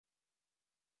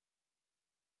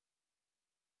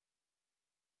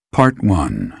Part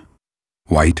 1.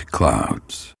 White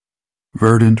Clouds.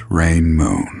 Verdant Rain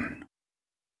Moon.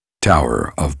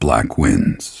 Tower of Black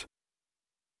Winds.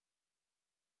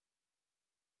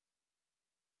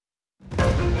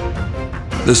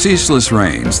 The ceaseless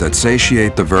rains that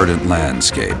satiate the verdant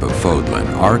landscape of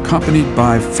Fodlan are accompanied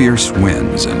by fierce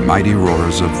winds and mighty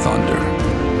roars of thunder.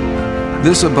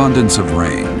 This abundance of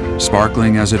rain,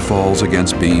 sparkling as it falls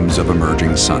against beams of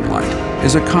emerging sunlight,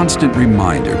 is a constant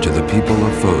reminder to the people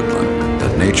of Fodlan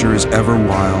that nature is ever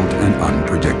wild and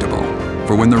unpredictable.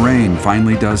 For when the rain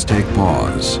finally does take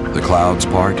pause, the clouds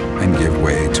part and give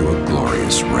way to a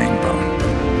glorious rainbow.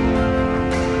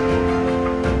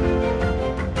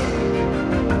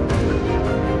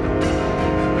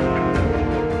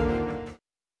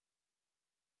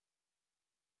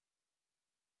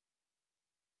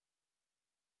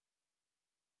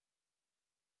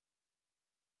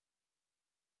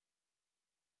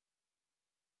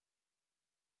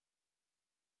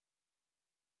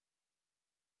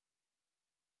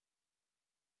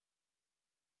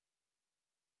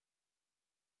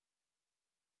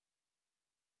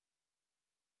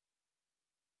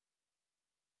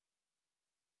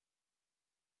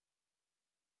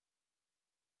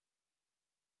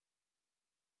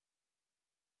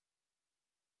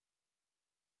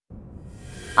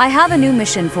 I have a new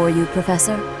mission for you,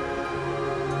 Professor.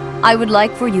 I would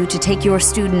like for you to take your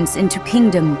students into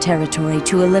Kingdom territory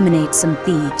to eliminate some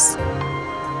thieves.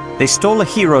 They stole a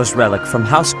hero's relic from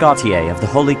House Gautier of the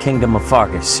Holy Kingdom of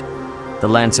Fargus, the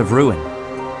Lands of Ruin.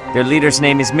 Their leader's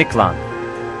name is Miklan.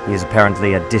 He is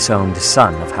apparently a disowned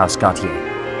son of House Gautier.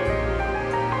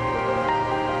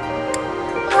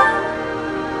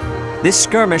 This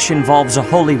skirmish involves a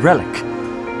holy relic,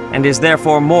 and is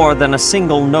therefore more than a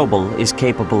single noble is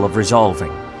capable of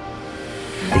resolving.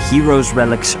 The hero's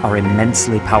relics are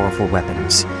immensely powerful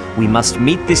weapons. We must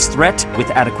meet this threat with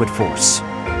adequate force.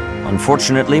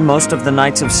 Unfortunately, most of the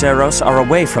Knights of Seiros are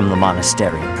away from the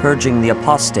monastery, purging the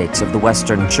apostates of the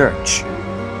Western Church.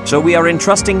 So we are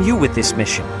entrusting you with this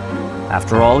mission.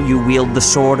 After all, you wield the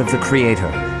Sword of the Creator,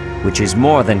 which is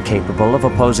more than capable of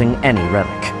opposing any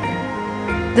relic.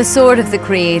 The Sword of the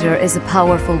Creator is a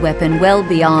powerful weapon well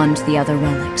beyond the other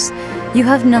relics. You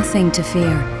have nothing to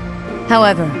fear.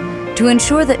 However, to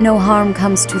ensure that no harm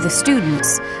comes to the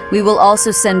students, we will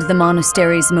also send the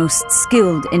monastery's most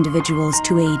skilled individuals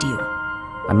to aid you.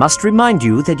 I must remind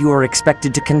you that you are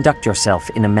expected to conduct yourself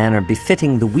in a manner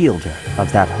befitting the wielder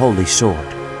of that holy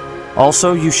sword.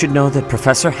 Also, you should know that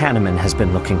Professor Hanneman has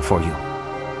been looking for you.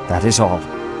 That is all.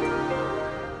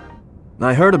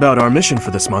 I heard about our mission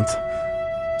for this month.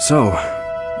 So,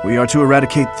 we are to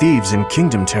eradicate thieves in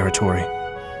Kingdom territory.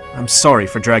 I'm sorry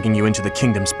for dragging you into the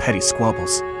Kingdom's petty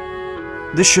squabbles.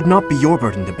 This should not be your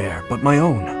burden to bear, but my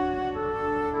own.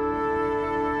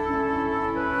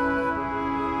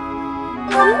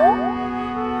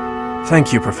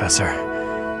 Thank you, Professor.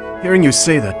 Hearing you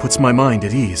say that puts my mind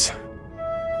at ease.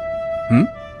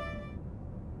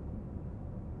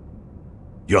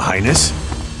 Your Highness?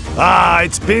 Ah,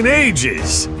 it's been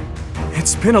ages!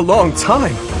 It's been a long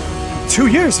time. 2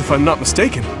 years, if I'm not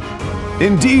mistaken.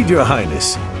 Indeed, Your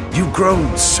Highness. You've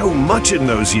grown so much in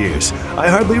those years, I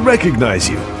hardly recognize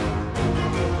you.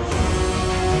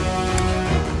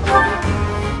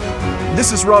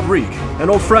 This is Rodrigue, an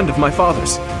old friend of my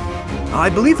father's. I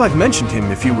believe I've mentioned him,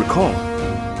 if you recall.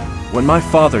 When my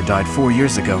father died 4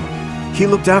 years ago, he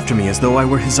looked after me as though I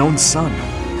were his own son.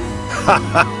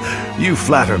 You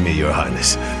flatter me, Your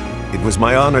Highness. It was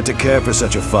my honor to care for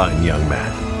such a fine young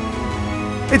man.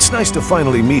 It's nice to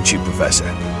finally meet you, Professor.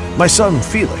 My son,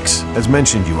 Felix, has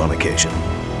mentioned you on occasion.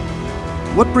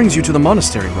 What brings you to the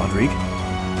monastery, Rodrigue?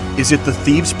 Is it the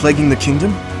thieves plaguing the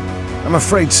Kingdom? I'm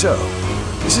afraid so.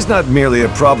 This is not merely a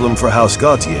problem for House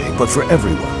Gautier, but for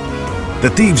everyone.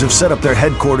 The thieves have set up their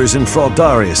headquarters in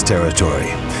Fraldarius territory,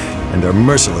 and are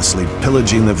mercilessly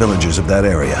pillaging the villagers of that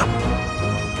area.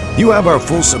 You have our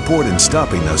full support in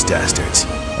stopping those dastards.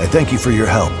 I thank you for your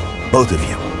help, both of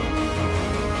you.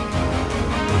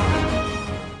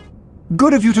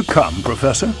 Good of you to come,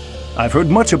 Professor. I've heard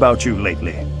much about you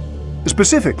lately.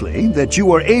 Specifically, that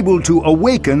you are able to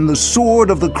awaken the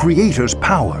Sword of the Creator's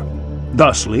power.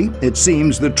 Thusly, it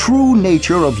seems the true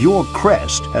nature of your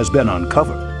crest has been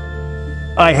uncovered.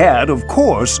 I had, of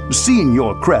course, seen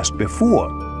your crest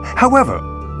before. However,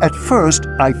 at first,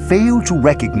 I failed to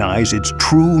recognize its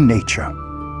true nature.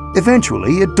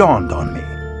 Eventually, it dawned on me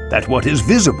that what is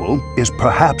visible is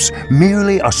perhaps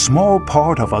merely a small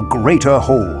part of a greater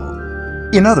whole.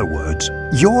 In other words,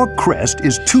 your crest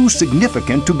is too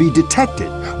significant to be detected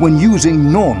when using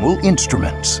normal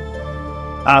instruments.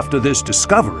 After this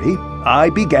discovery,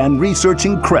 I began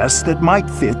researching crests that might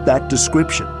fit that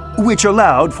description, which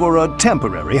allowed for a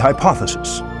temporary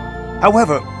hypothesis.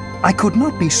 However, I could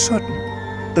not be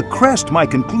certain. The crest my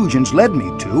conclusions led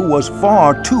me to was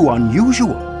far too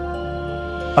unusual.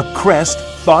 A crest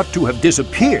thought to have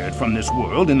disappeared from this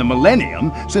world in the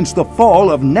millennium since the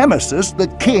fall of Nemesis, the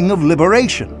King of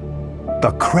Liberation.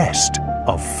 The crest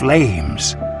of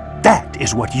flames. That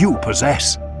is what you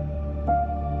possess.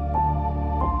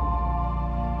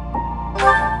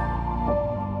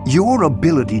 Your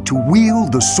ability to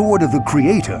wield the sword of the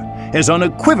Creator has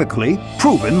unequivocally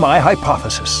proven my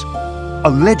hypothesis. A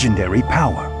legendary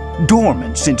power,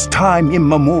 dormant since time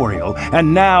immemorial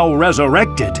and now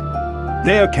resurrected.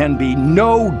 There can be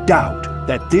no doubt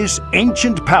that this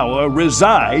ancient power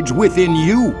resides within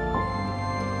you.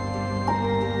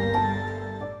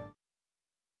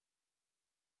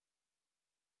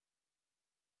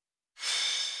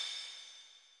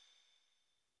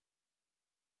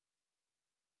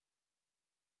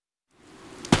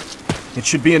 It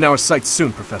should be in our sights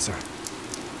soon, Professor.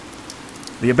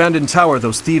 The abandoned tower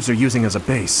those thieves are using as a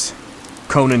base.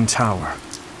 Conan Tower.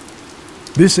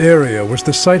 This area was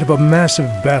the site of a massive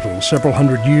battle several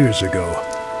hundred years ago.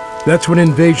 That's when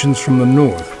invasions from the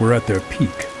north were at their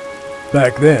peak.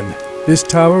 Back then, this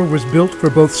tower was built for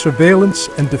both surveillance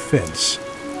and defense.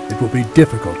 It will be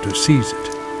difficult to seize it.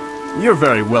 You're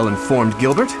very well informed,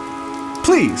 Gilbert.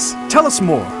 Please, tell us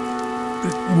more.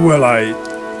 Well,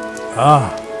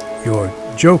 you're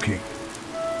joking.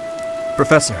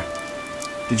 Professor,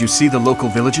 did you see the local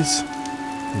villages?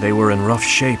 They were in rough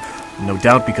shape, no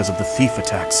doubt because of the thief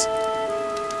attacks.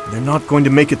 They're not going to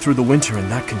make it through the winter in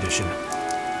that condition.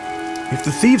 If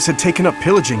the thieves had taken up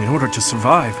pillaging in order to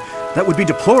survive, that would be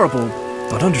deplorable,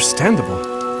 but understandable.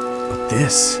 But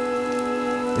this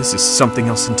is something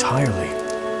else entirely.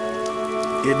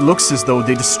 It looks as though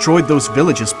they destroyed those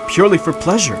villages purely for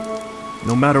pleasure.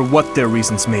 No matter what their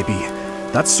reasons may be,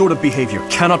 that sort of behavior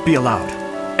cannot be allowed.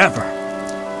 Ever.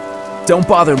 Don't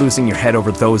bother losing your head over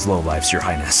those lowlifes, Your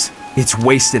Highness. It's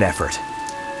wasted effort.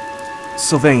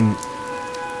 Sylvain,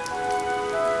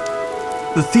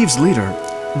 the thieves' leader,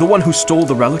 the one who stole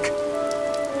the relic,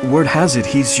 word has it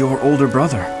he's your older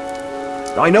brother.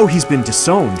 I know he's been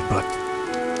disowned, but...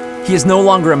 He is no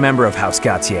longer a member of House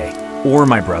Gautier, or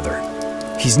my brother.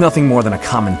 He's nothing more than a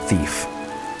common thief.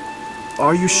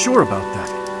 Are you sure about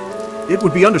that? It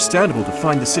would be understandable to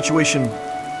find the situation,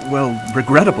 well,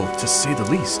 regrettable, to say the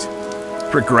least.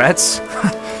 Regrets?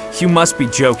 You must be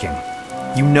joking.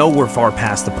 You know we're far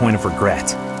past the point of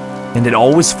regret. And it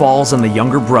always falls on the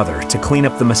younger brother to clean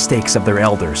up the mistakes of their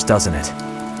elders, doesn't it?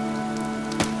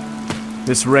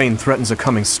 This rain threatens a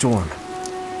coming storm.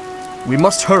 We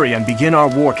must hurry and begin our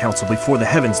war council before the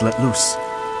heavens let loose.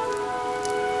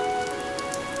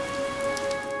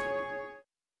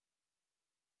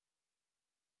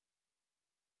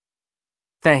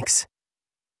 Thanks.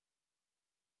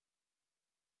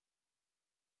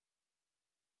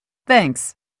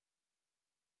 Thanks.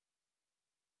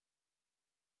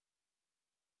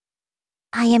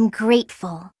 I am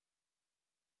grateful.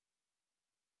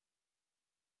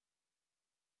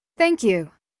 Thank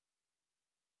you.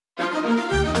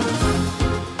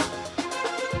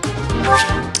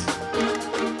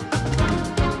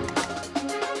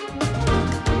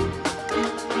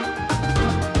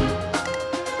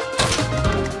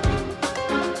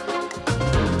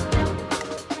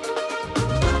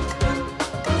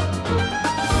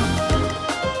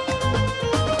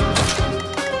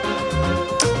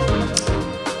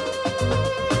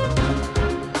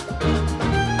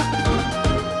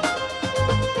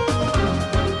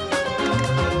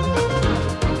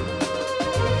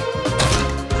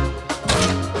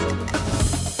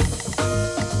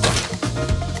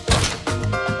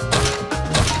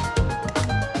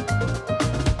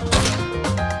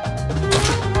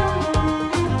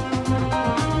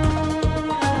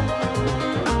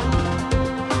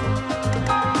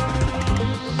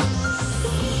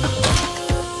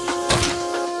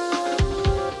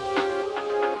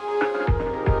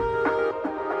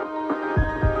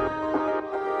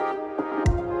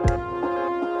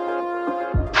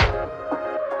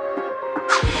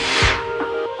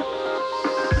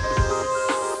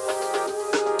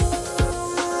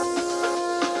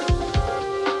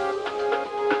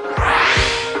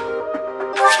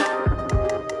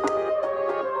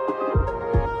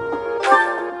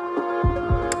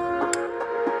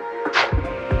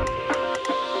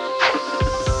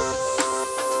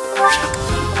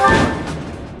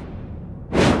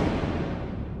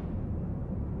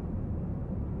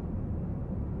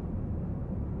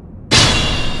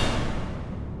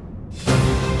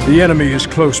 The enemy is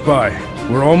close by.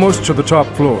 We're almost to the top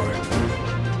floor.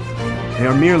 They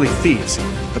are merely thieves,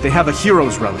 but they have a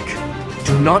hero's relic.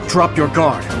 Do not drop your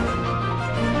guard.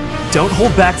 Don't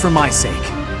hold back for my sake.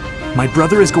 My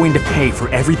brother is going to pay for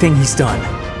everything he's done.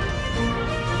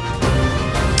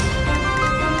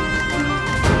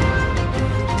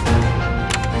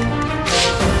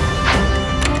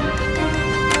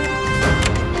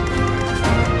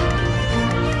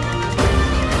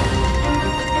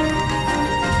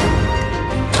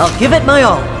 I'll give it my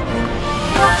all.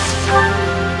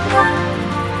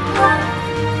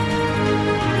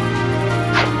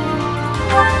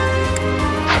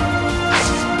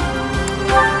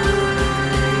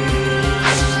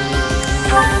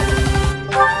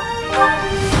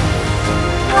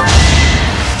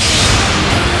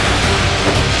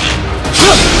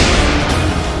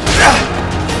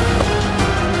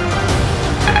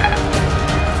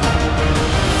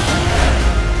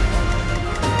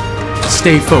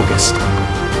 Stay focused.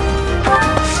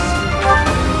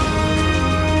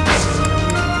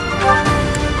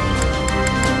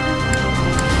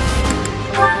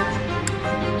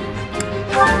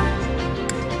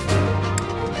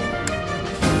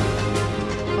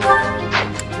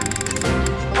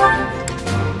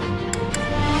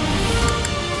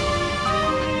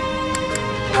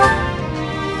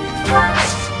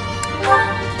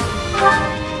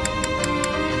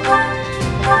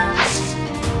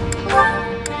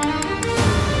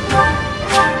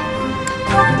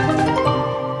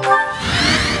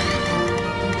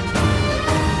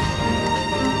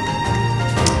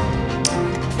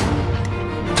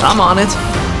 I'm on it.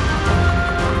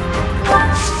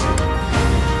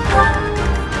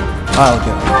 I'll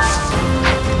go.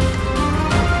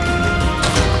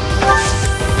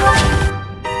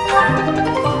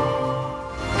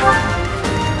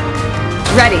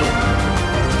 Ready.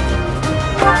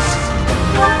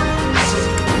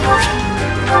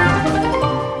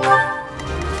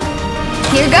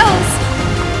 Here goes.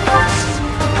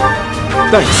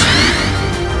 Thanks.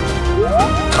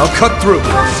 I'll cut through.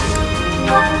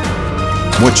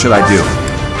 What should I do?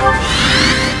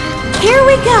 Here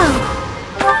we go.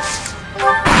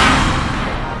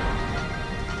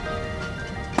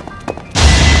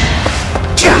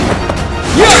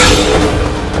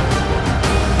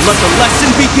 Let the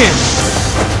lesson begin!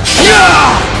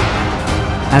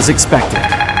 As expected.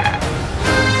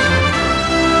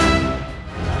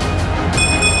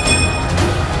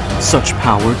 Such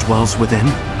power dwells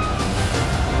within.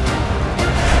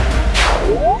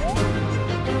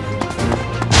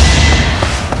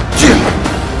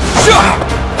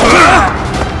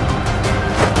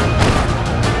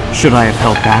 Should I have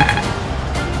held back?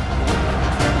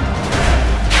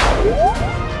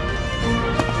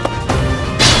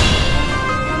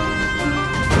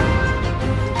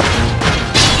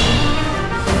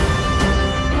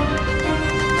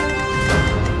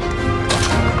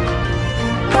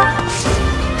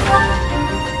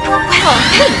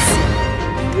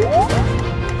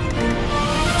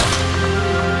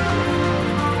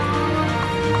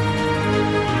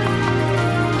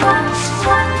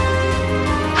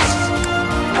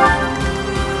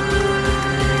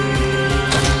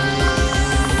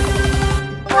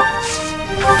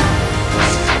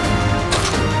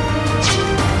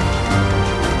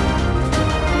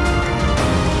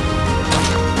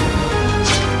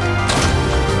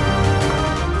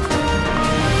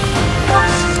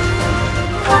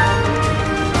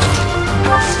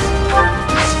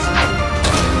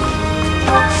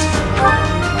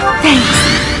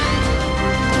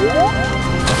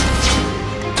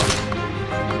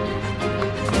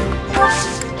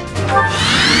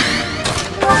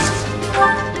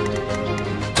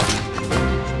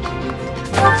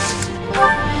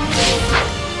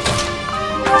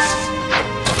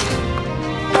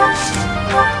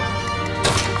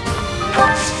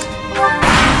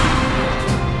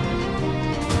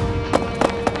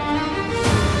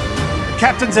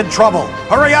 Captain's in trouble.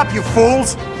 Hurry up, you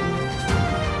fools!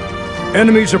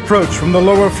 Enemies approach from the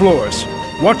lower floors.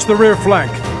 Watch the rear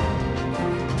flank.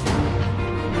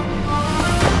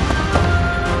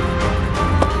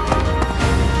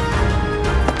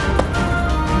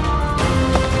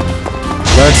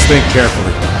 Let's think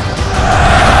carefully.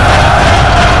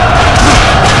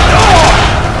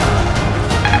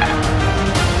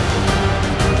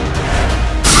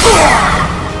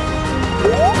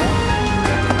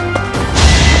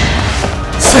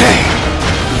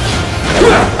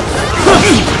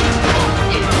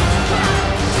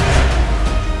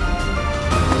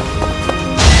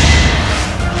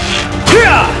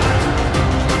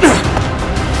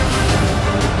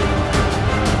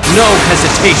 No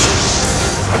hesitation.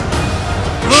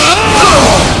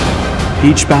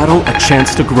 Each battle a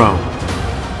chance to grow.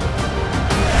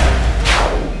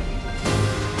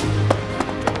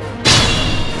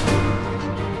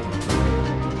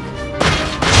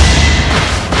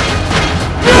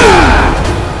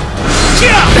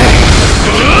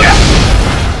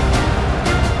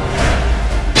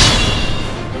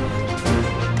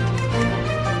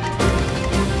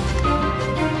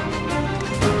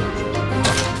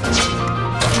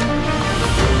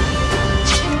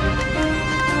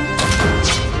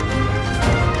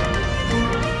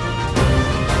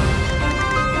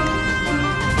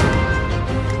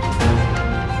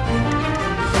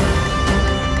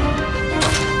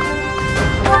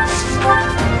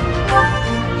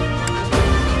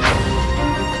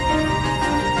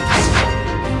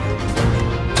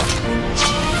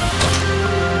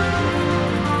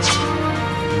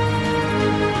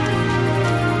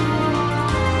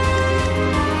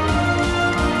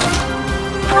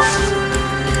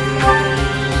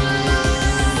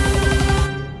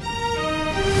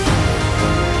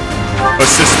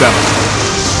 Assist them.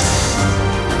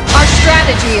 Our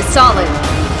strategy is solid.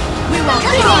 We won't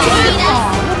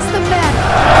What's the matter?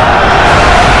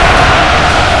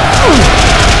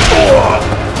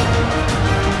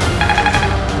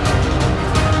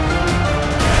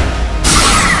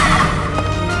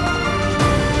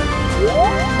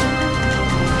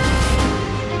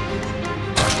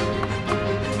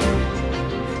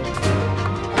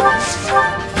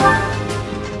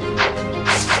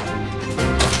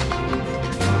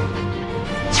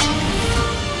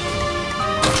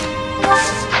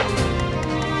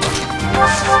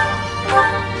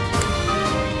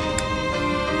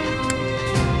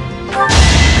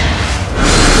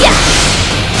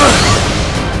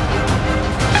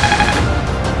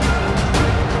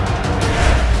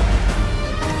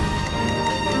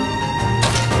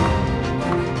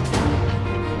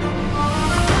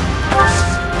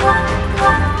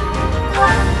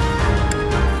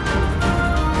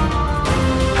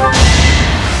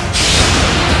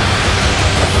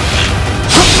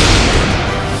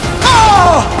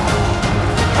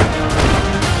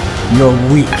 You're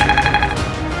weak.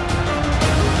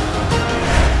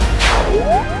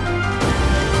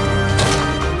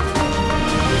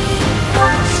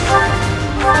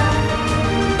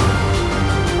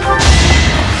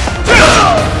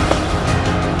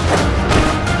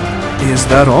 Is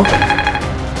that all?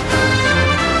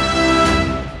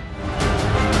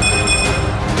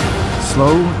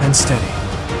 Slow and steady.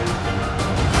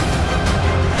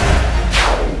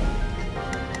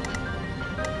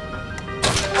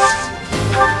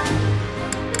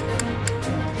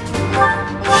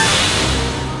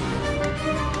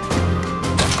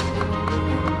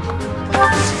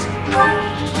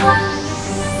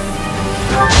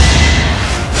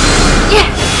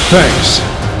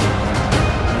 Thanks.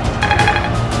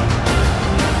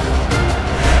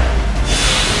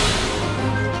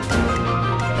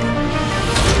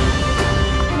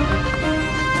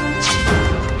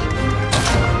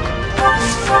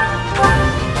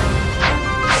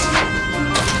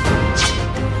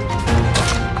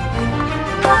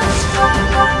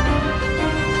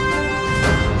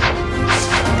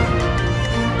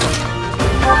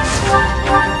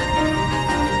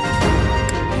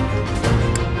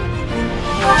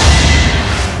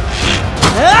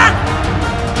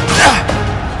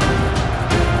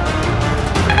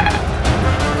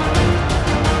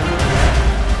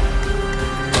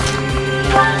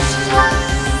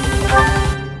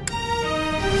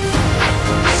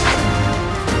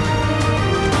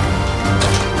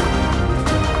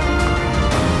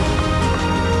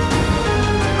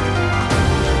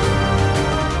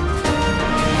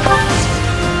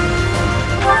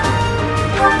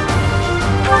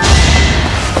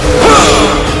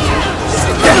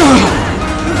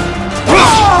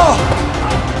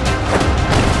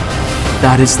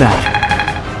 That is that.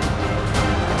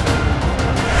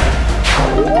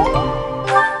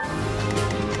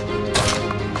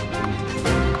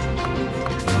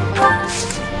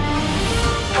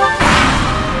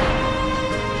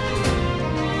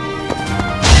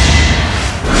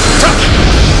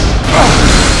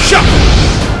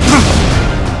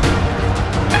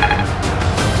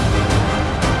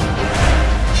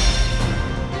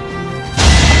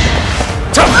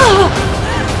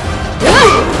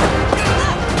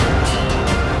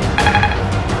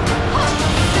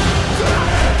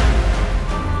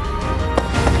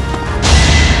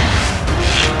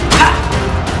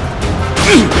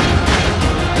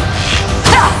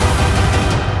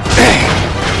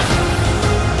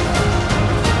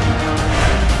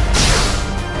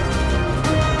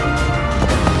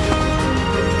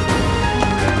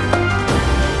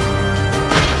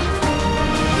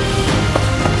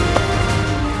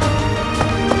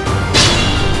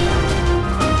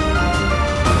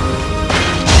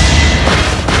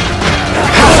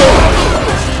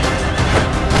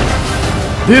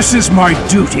 This is my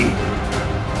duty.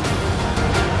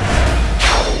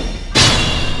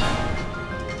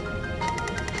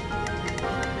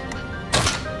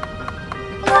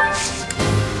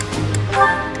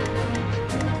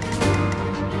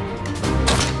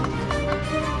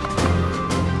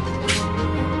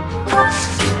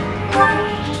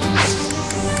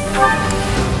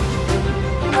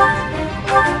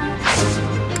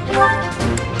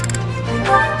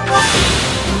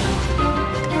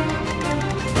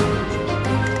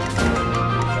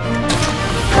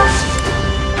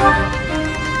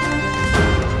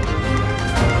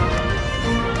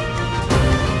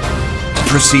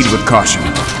 Proceed with caution.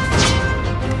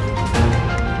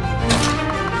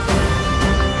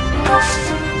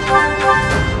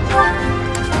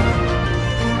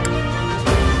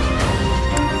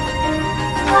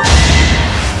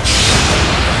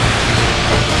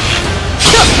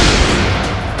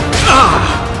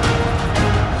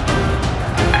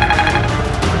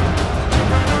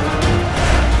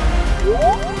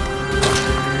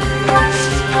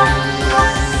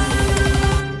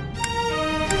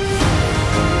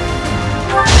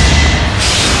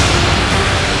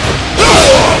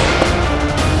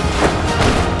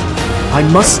 I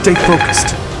must stay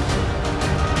focused.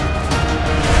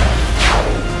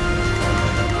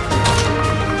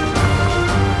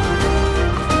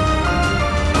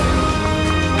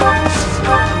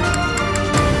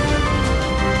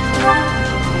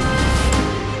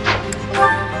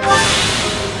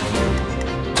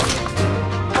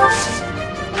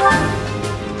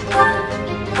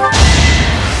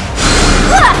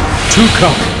 Two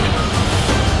coming.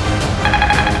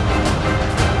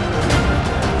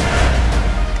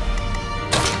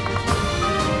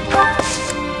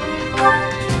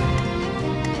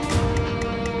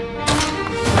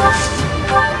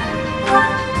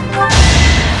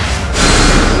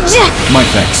 My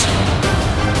thanks.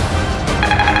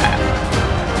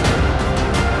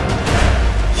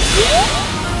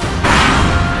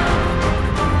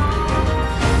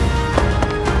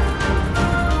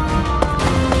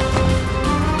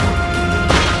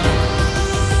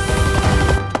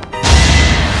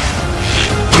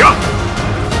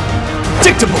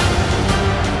 Dictable!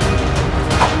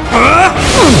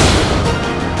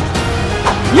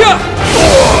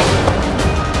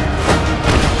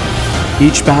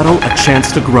 Each battle a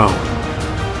chance to grow.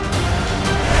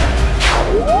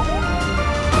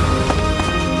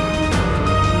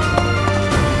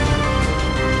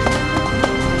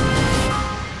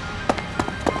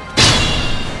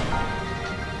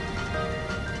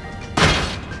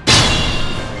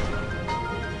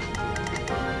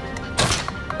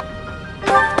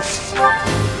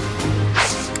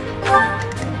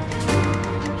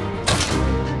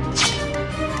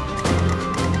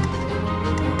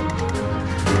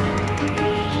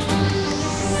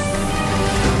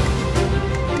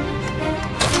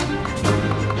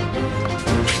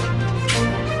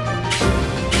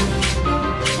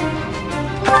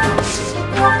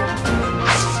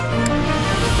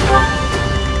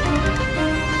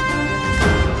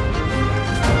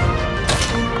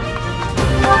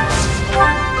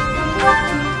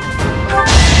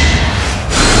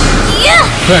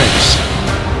 Thanks.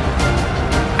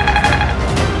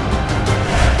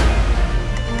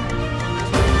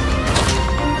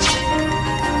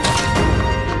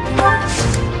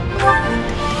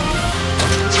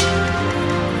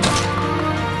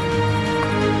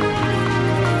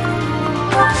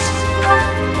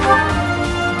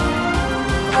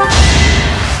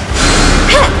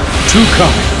 Two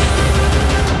coming.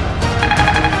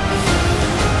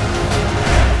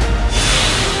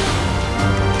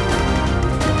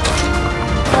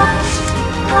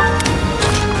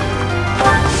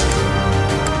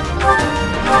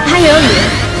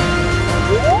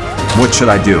 What should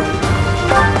I do?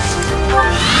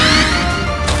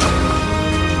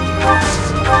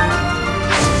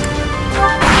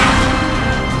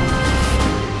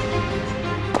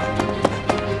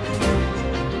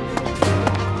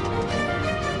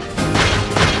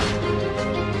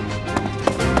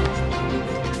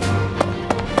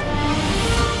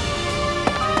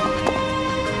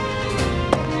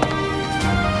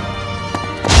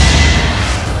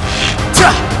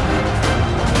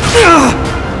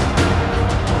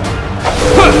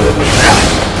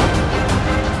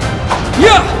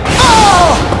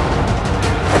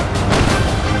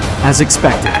 As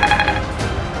expected.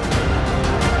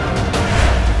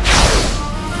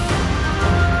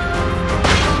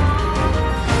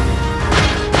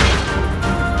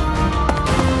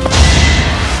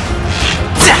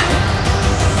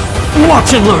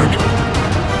 Watch and learn!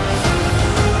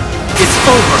 It's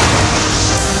over!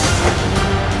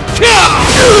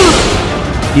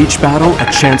 Each battle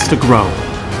a chance to grow.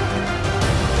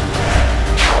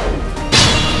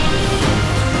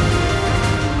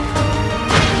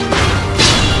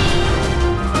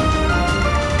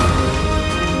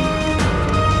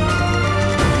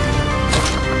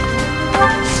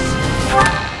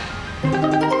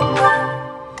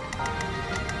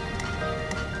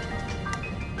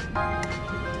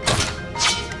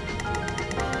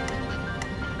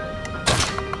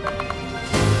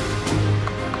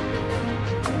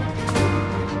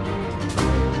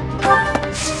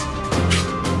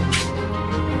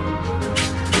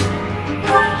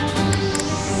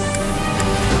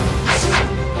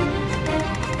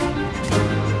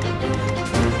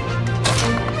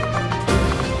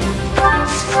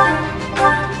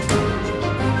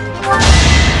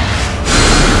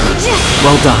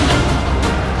 Well done.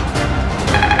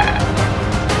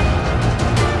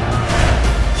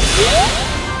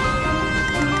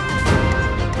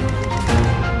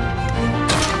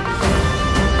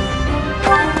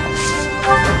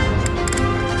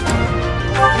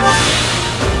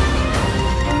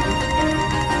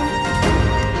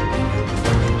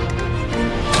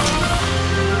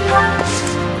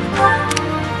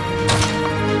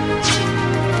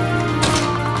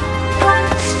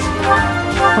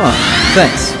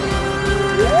 Thanks.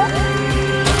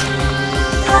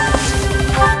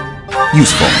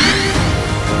 Useful.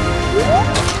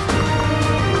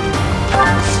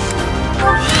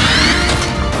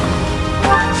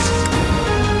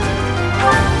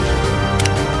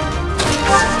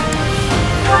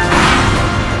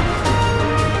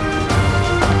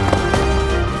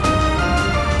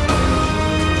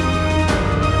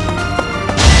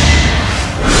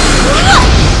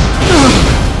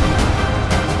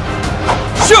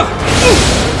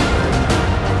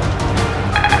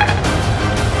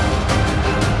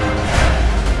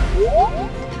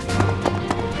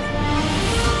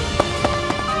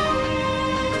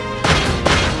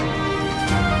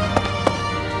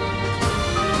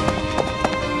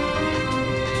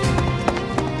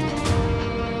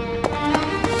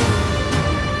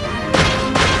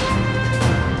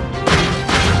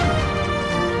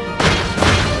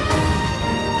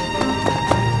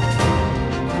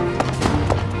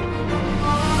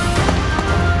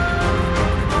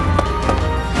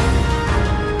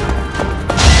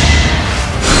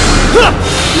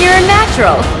 You're a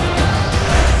natural.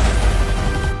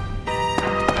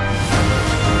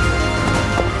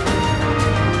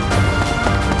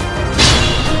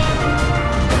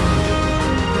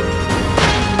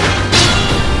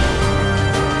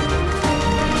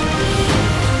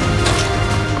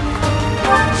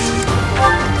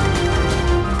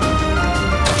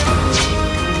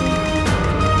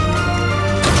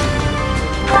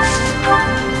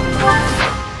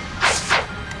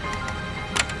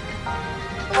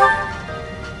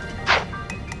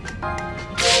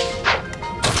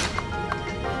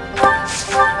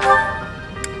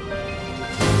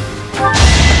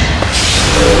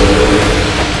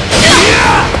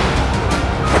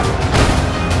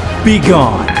 Be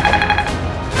gone.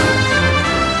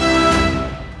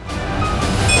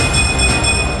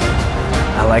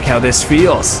 I like how this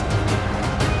feels.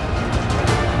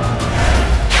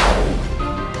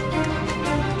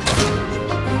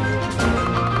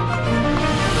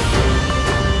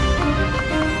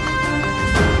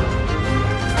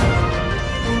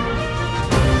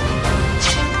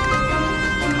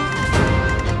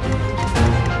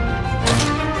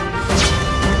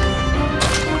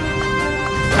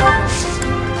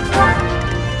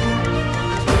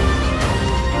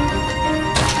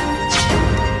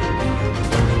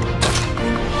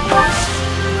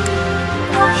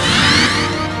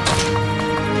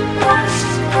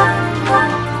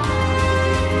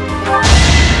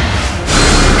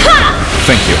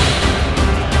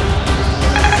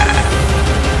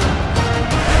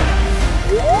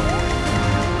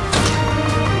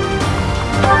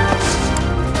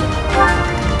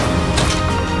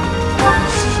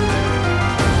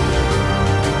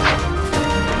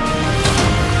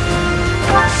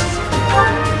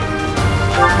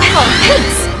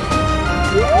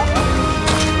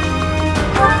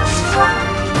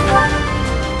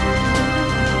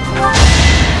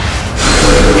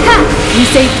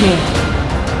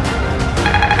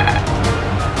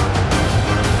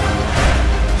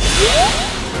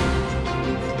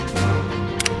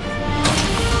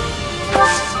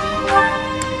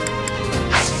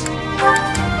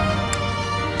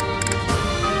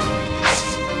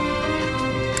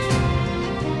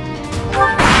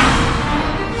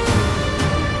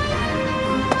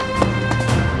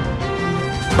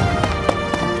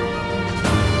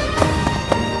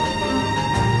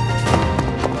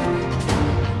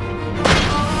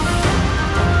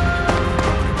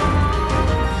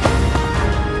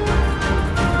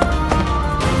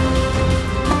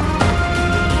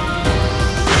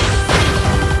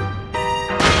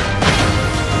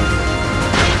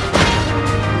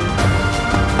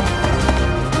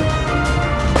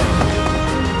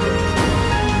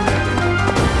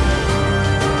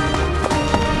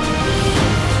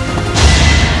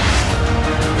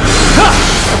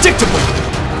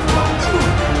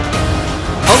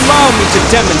 to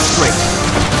demonstrate.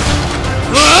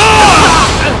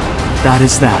 That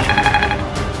is that.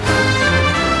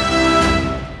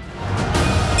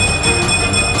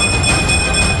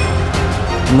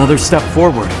 Another step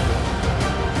forward.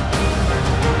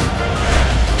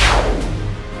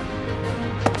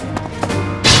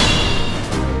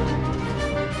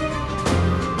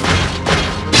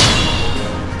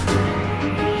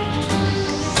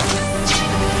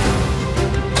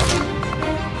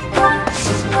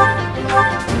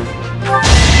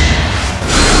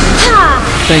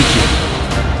 Thank you.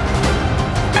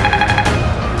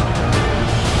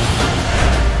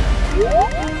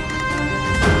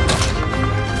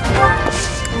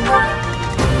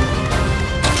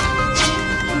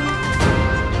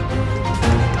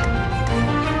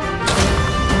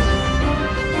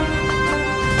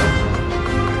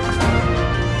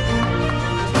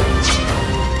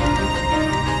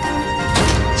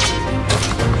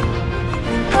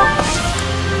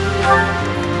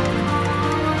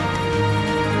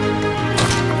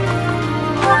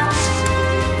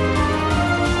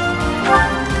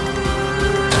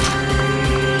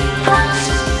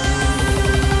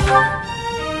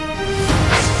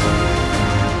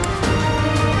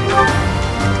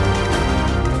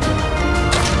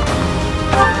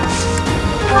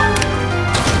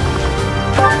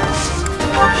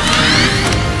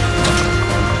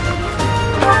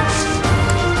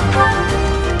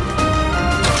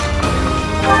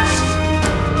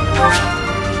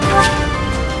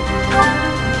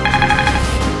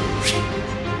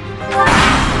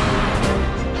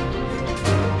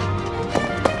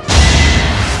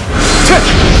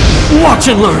 Watch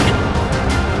and learn!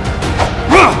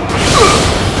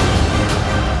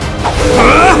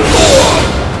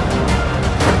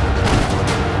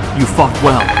 You fought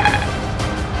well.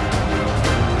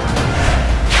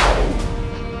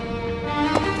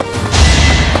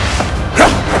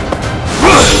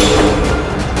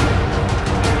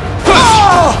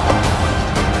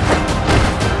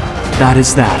 That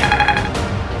is that.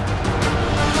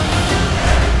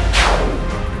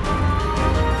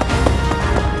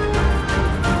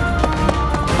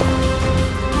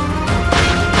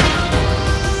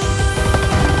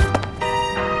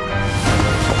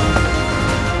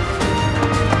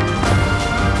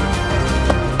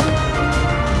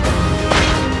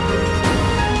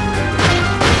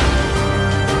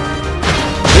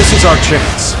 This is our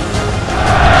chance.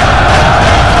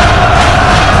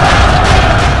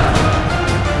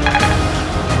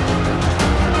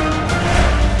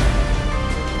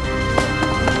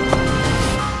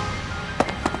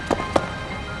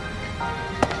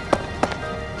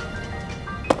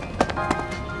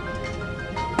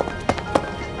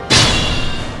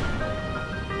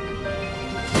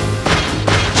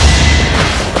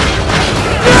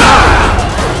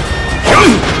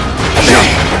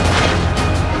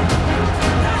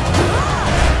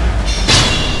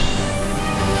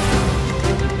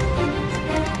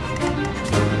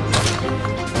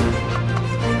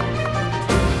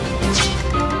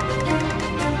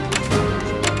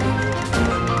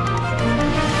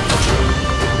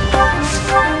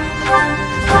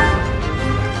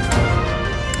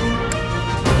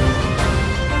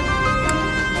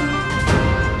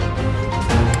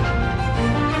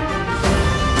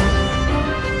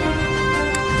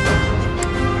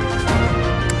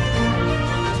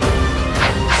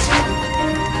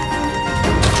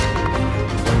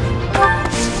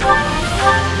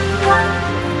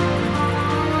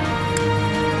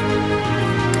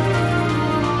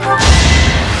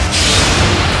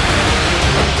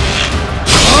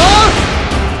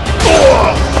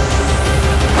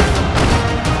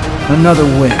 Another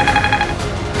win.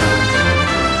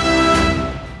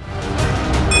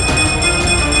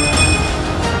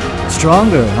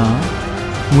 Stronger,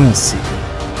 huh? We'll see.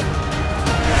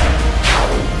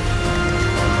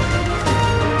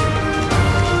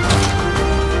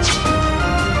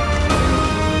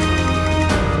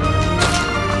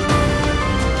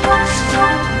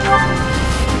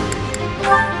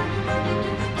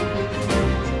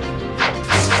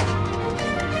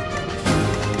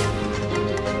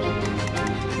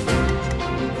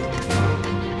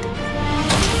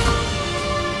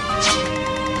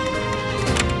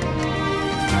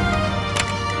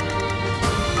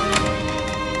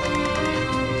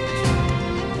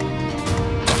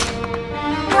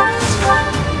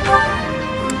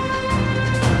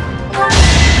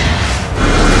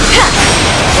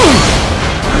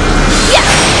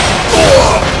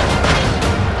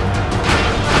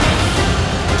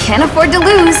 Can't afford to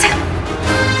lose.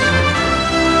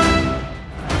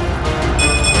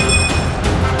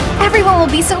 Everyone will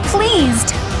be so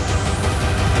pleased.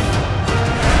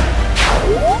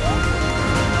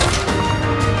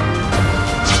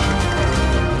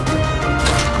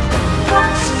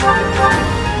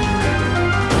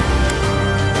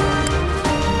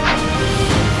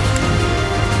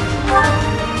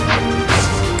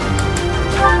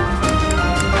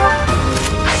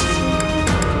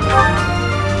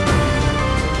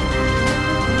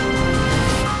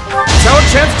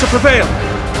 to prevail.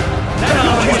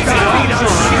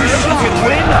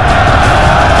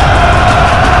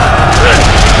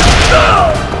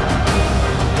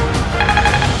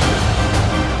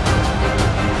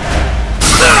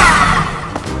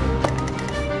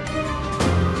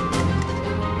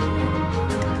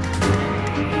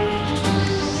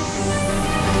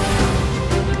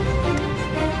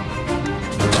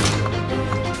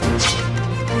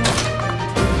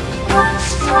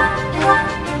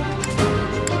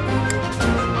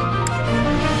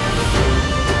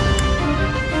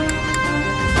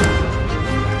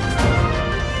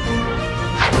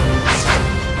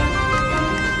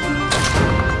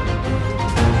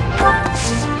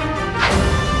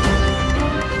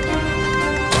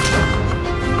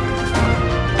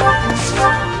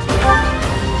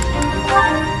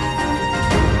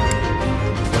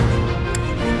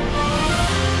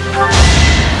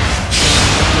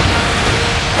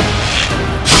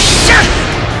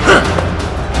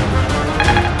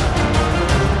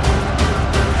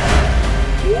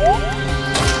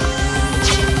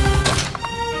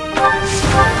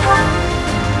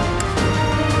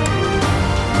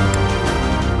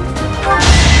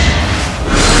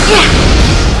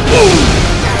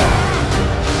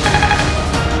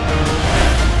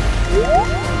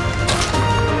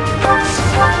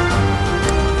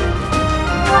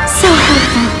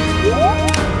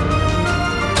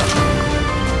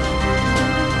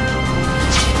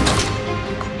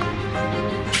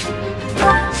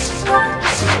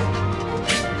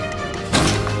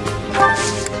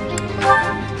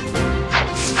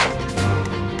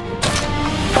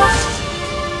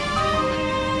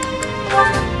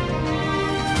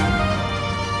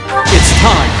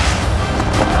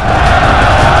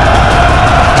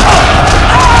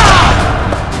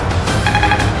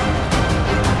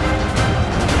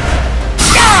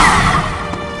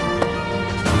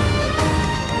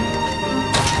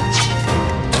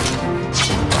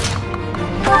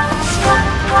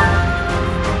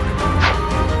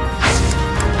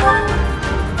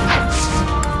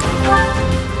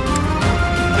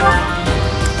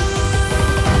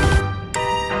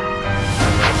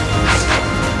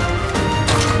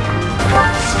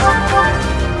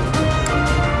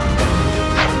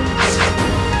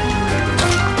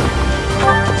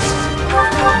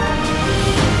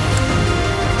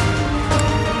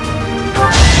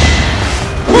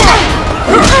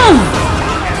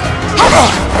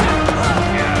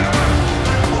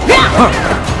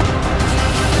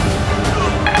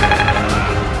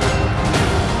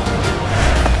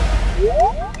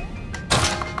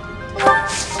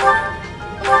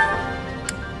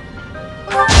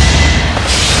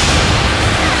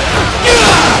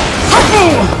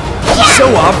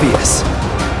 So obvious.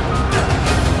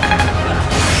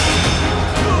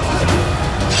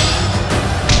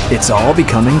 It's all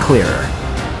becoming clearer.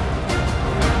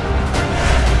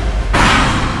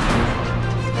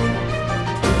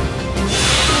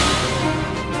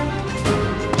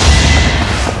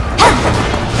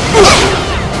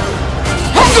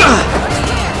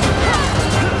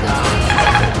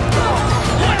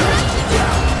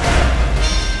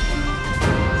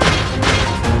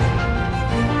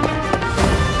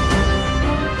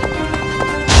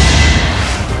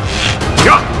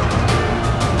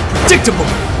 Predictable.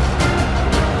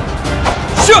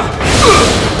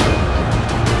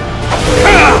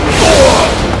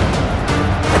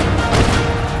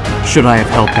 Should I have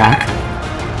held back?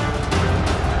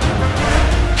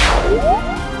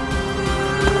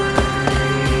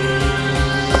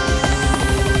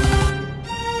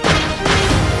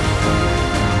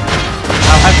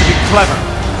 I'll have to be clever.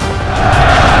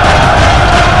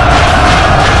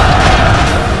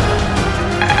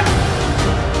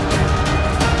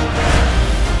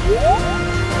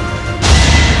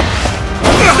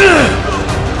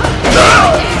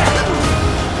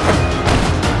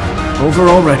 Over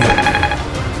already.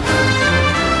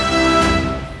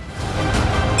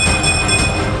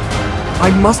 I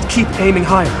must keep aiming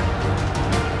higher.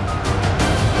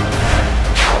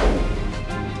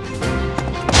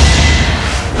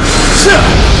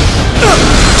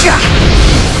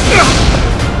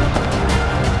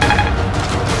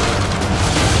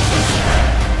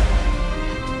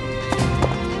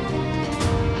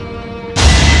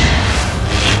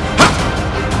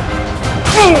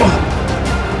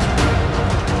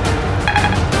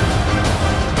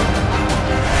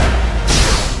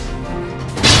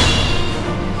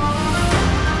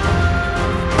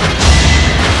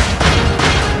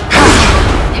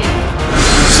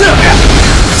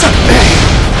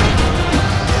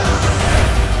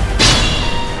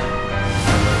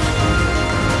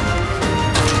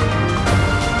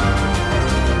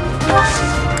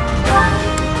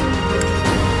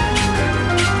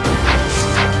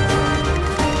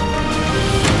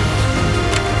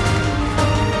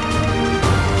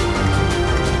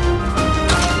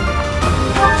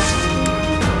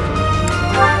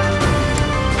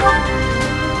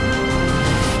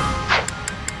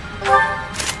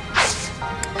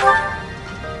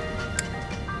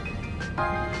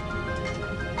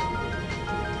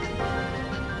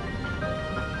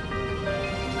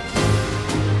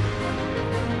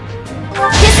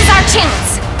 This is our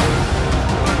chance!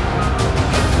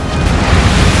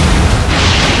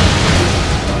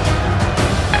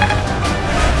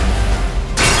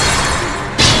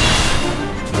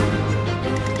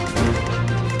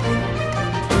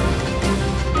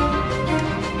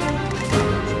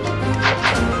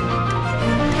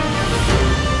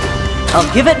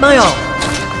 I'll give it my all.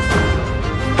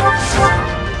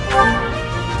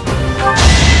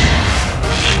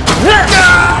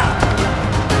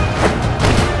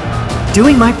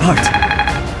 Doing my part.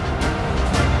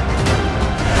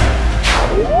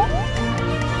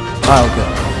 I'll go.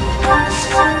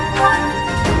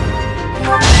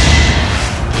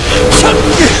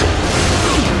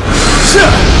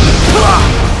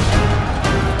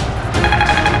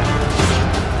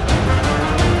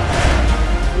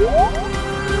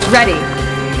 Ready.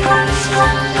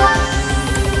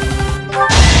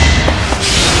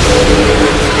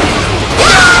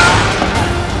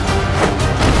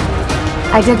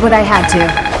 I did what I had to.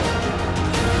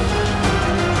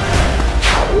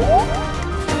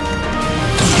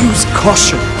 Use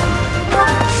caution.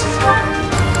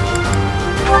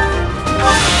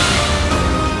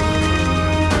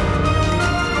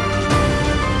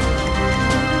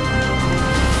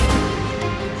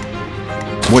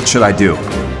 What should I do?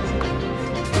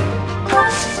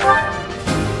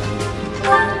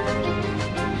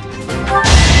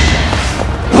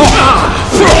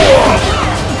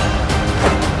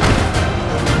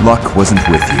 Luck wasn't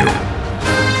with you.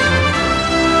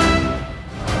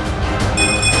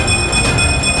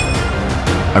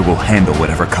 I will handle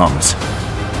whatever comes.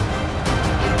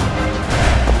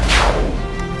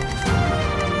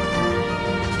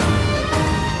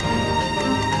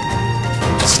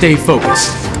 Stay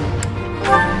focused.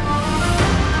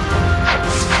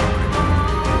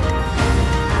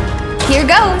 Here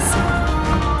goes.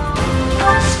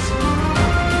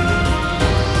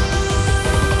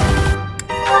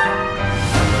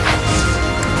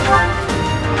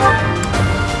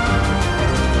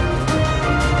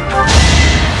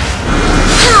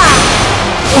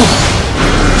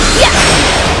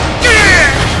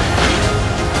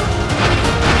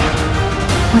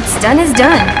 What's done is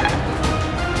done.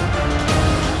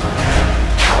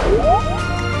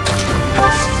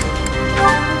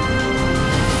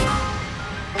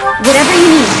 Whatever you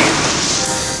need.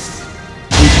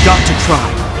 We've got to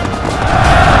try.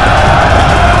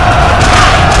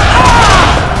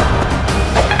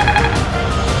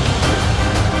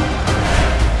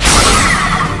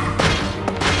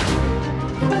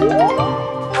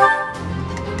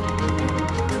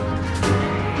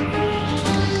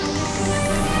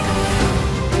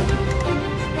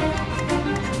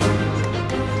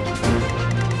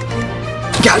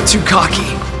 Got too cocky.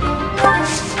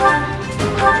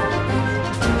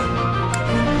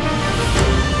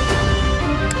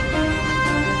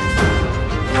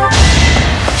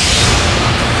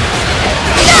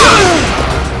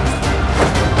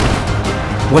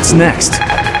 What's next?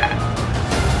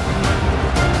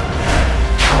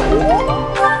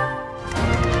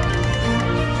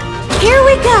 Here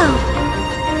we go.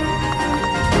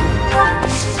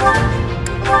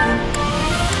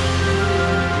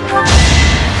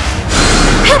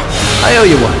 I owe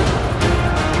you one.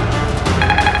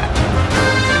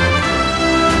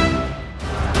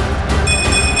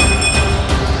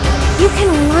 You can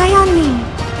rely on me.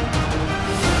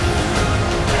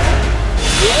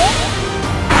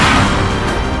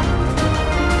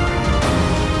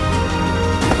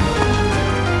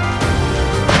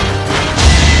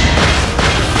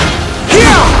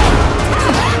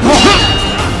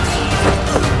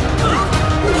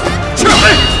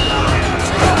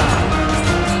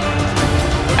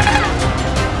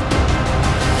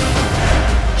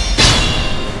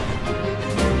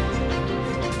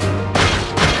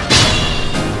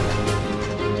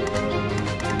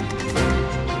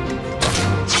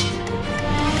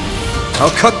 I'll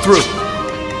cut through.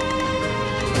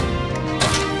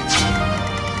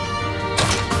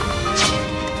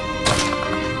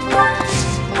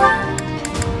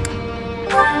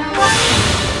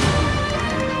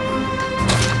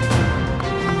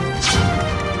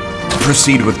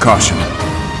 Proceed with caution.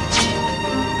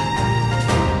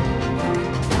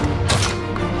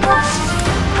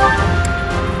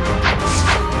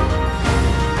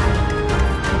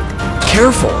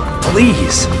 Careful,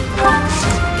 please.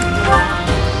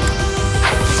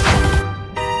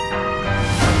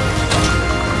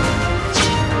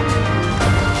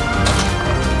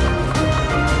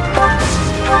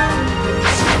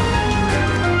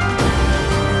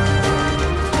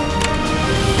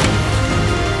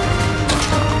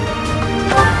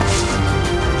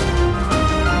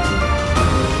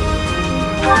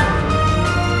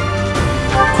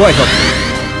 Quite helpful.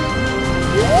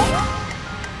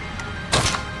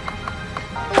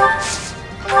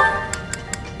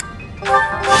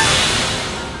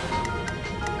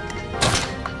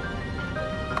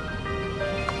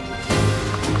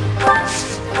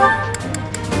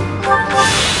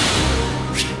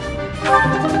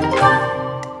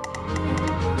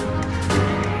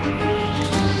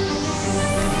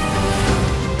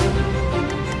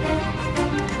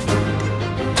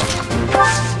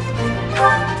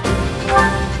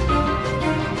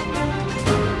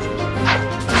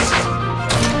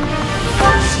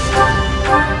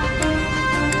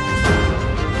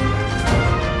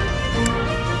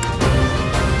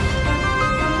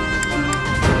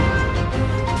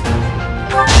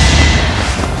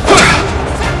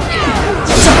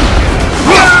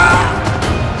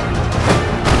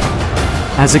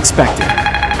 As expected.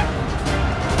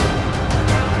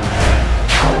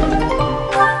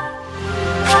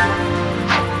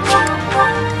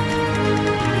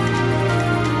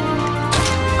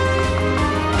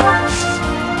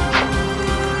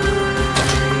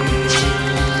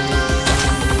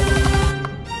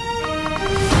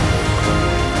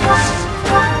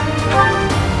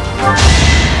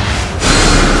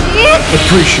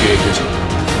 Appreciate it.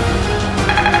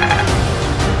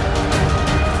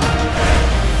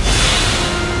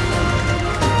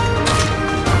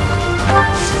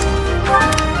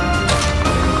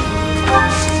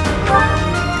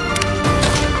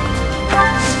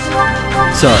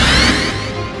 Sorry.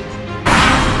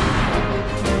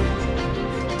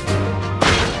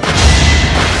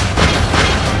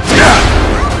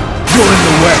 You're in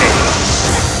the way.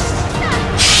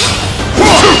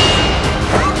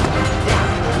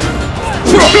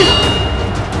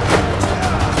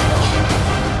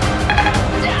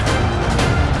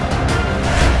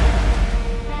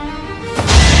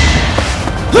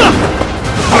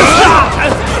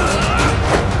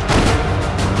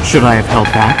 Should I have held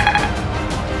back?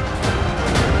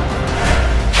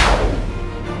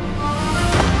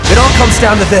 It all comes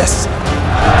down to this.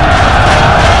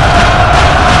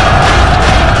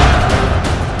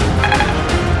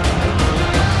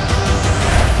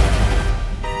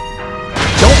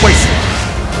 Don't waste it.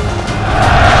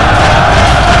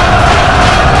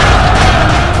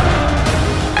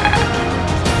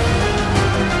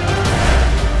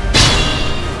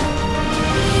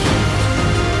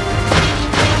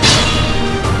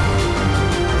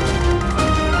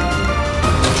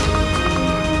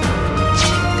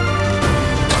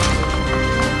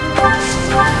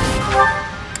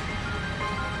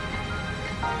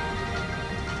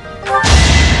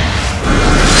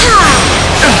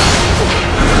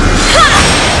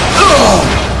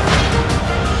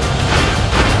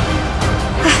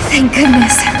 Thank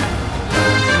goodness.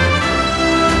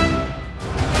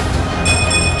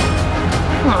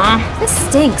 Aw, this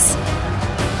stinks.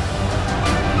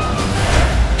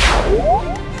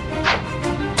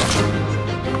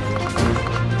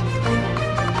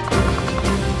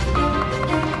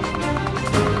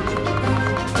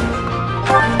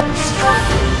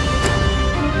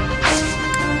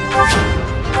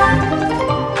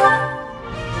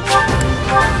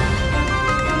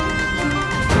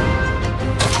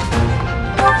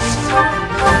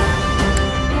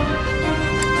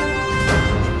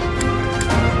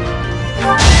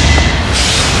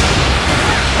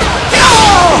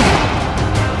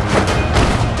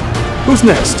 Who's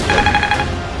next?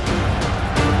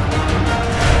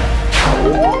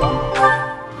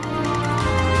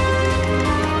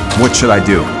 What should I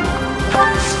do?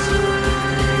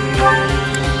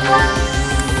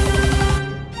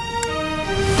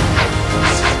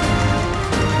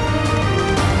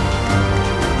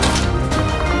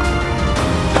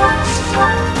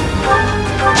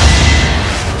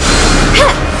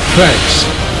 Thanks.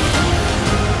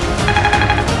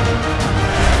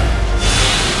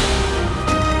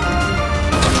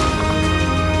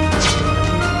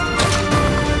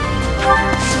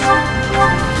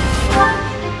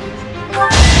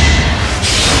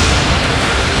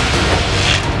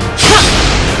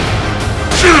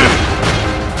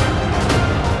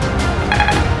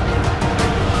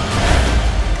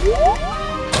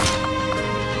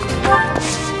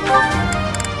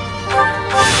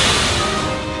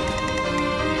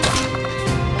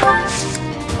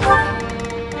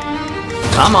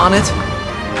 I'm on it.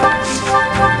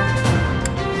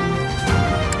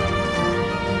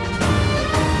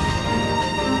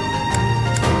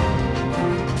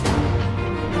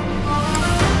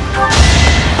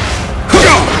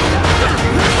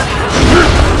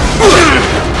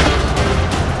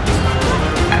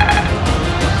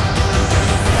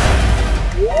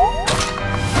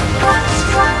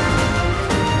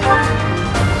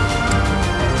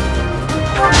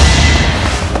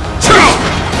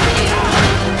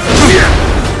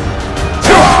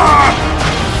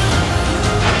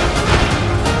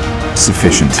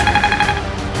 sufficient.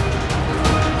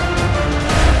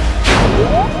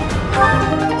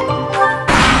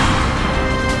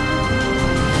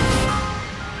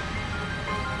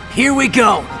 Here we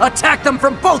go! Attack them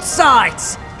from both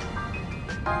sides!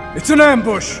 It's an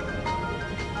ambush!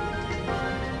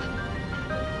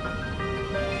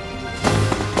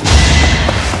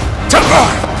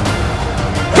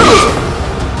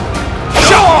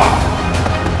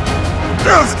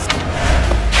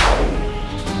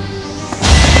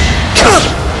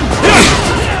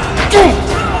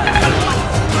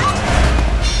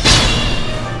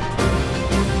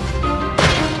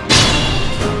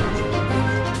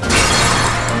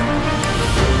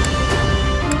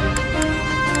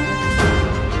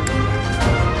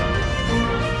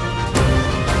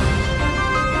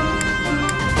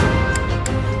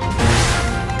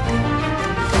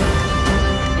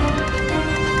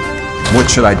 What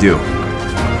should I do?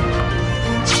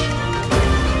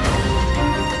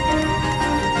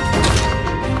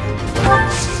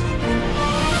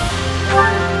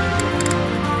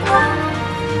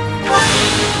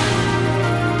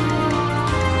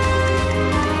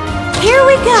 Here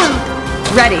we go!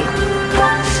 Ready.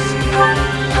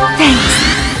 Thanks.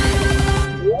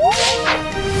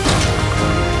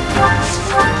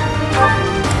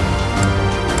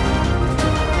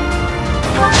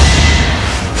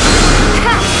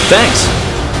 Thanks.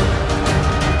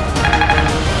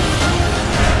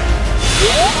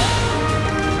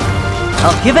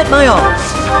 I'll give it my all.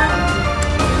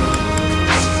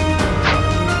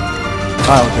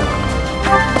 I'll go.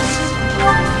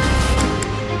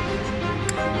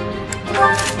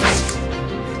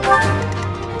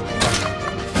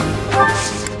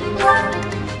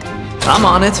 I'm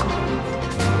on it.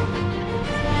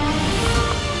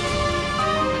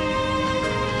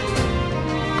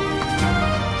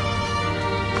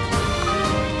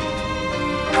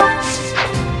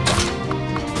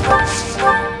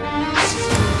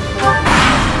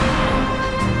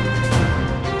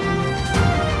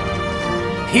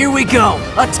 Here we go!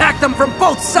 Attack them from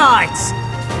both sides!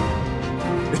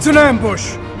 It's an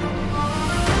ambush!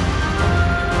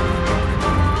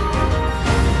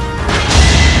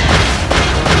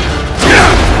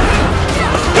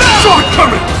 Sword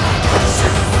coming!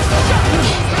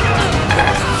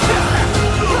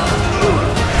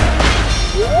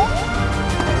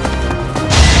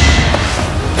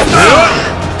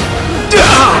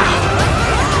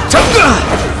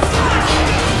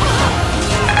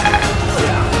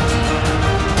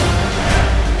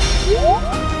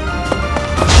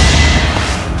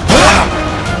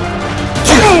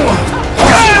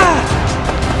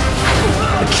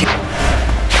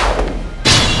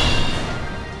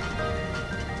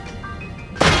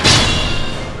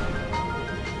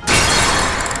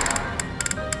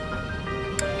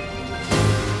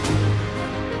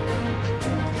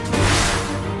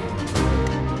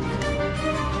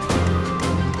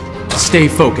 Stay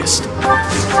focused.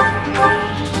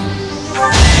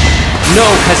 No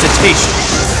hesitation.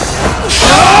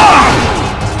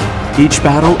 Each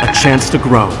battle a chance to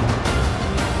grow.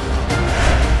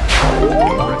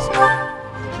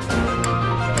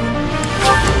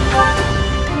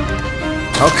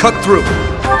 I'll cut through.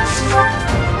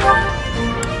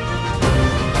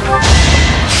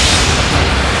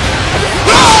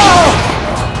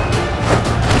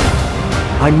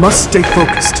 I must stay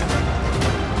focused.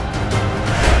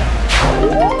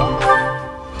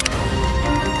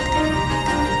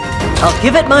 I'll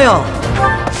give it my all.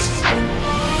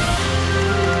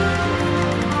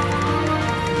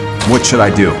 What should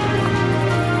I do?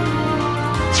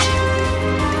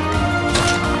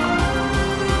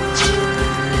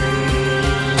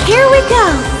 Here we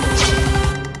go!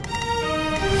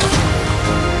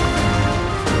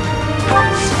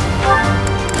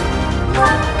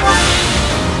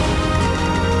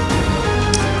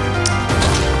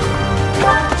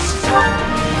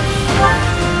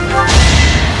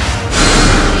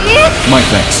 My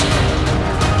thanks.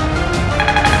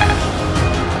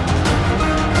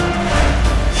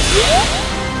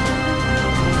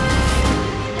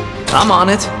 I'm on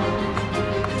it.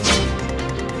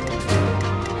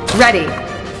 Ready.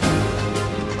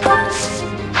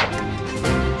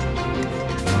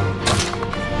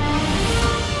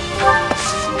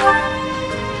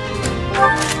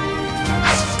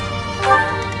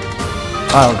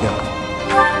 I'll go.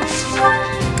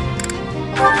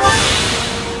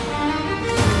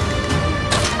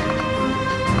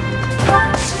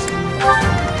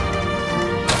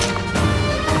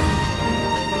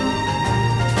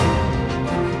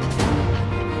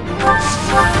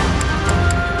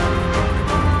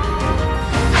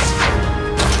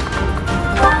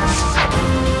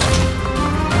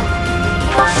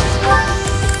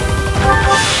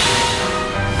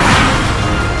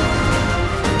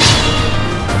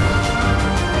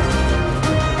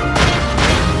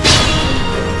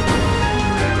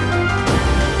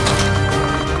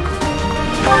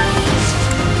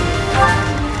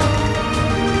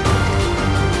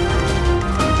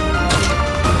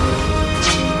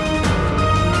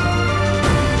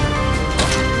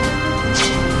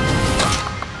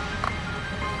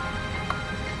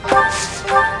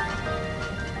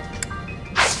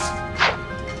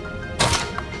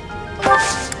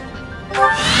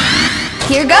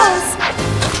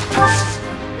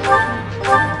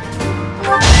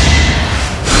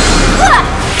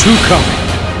 Two coming.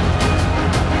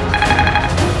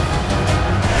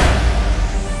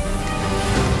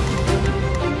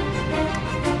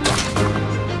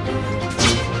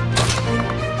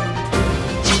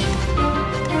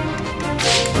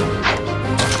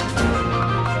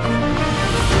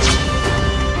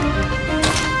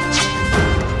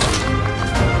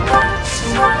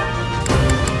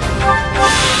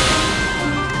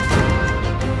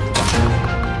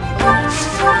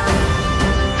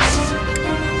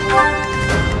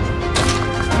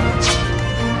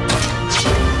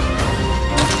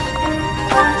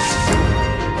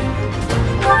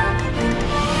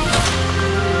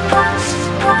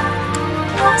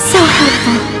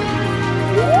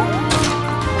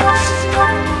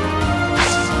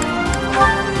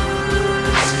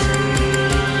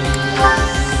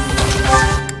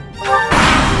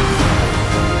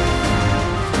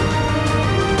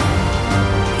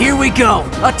 Here we go!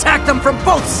 Attack them from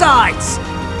both sides!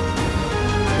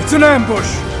 It's an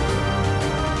ambush!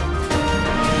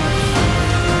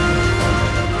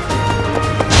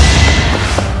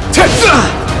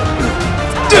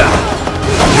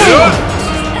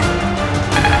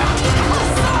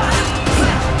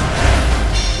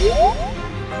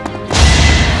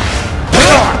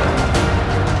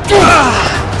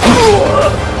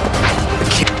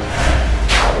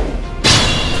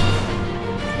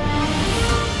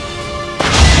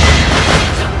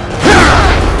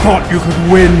 Thought you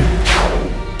could win.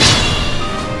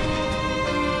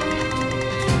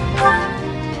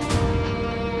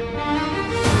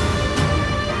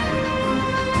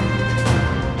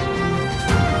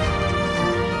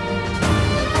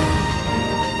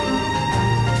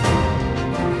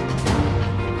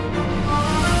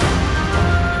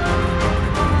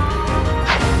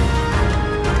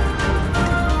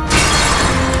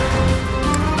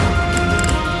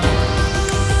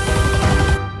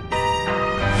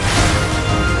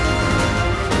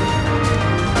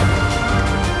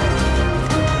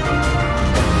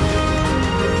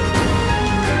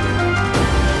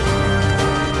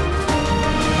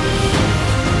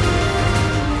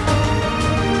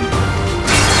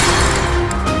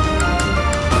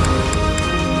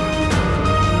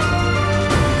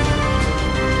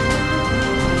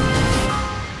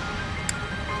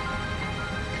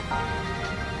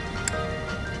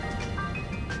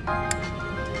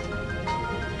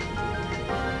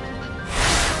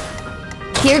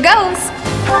 Here goes!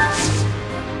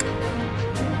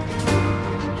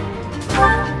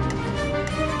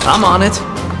 I'm on it.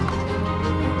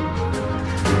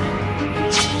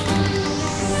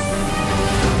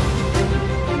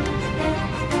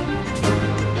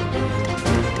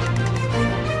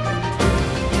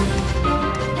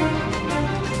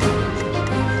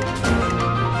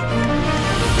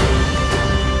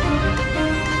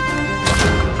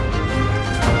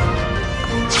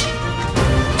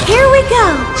 Here we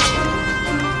go!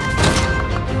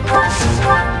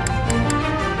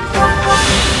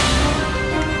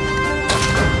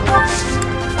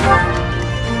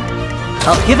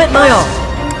 I'll give it my all.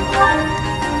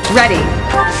 Ready.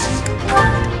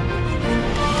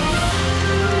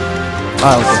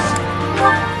 I'll get it.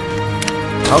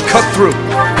 I'll cut through.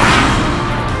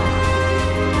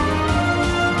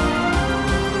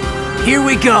 Here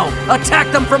we go!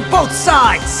 Attack them from both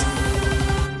sides!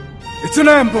 It's an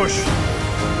ambush!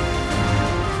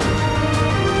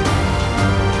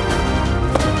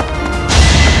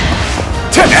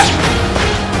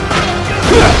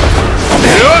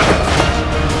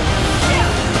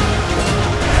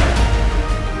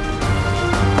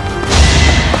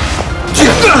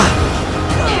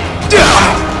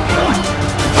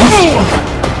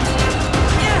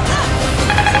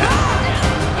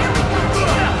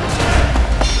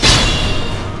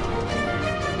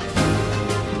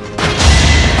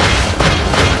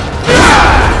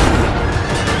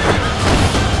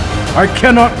 I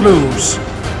cannot lose.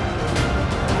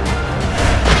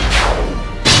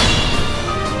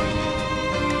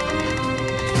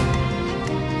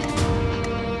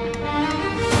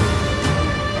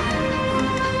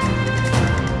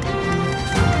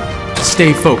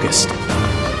 Stay focused.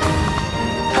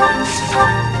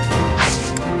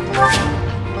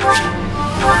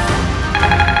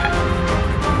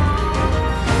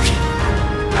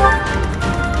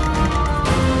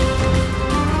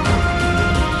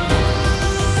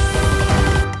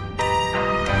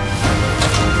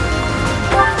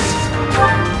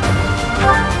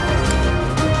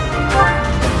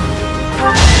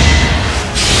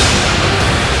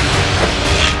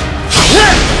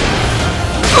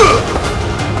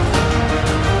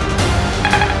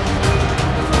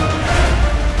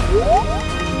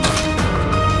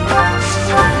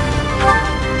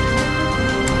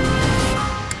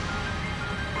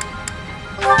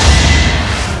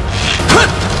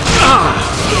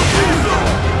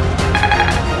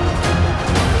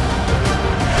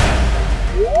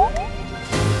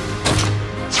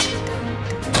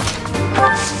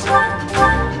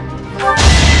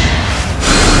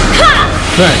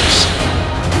 Thanks.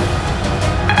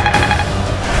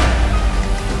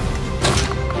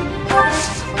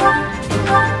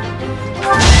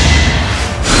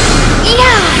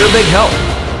 You're a big help.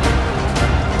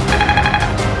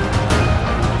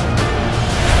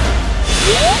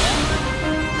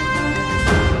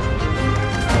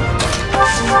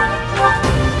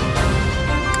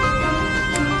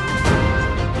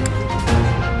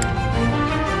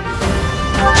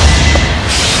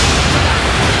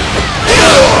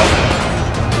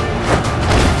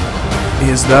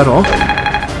 Is that all?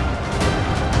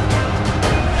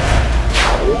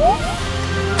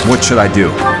 What should I do?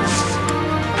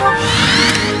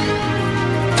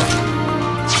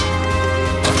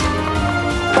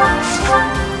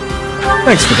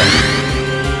 Thanks for that.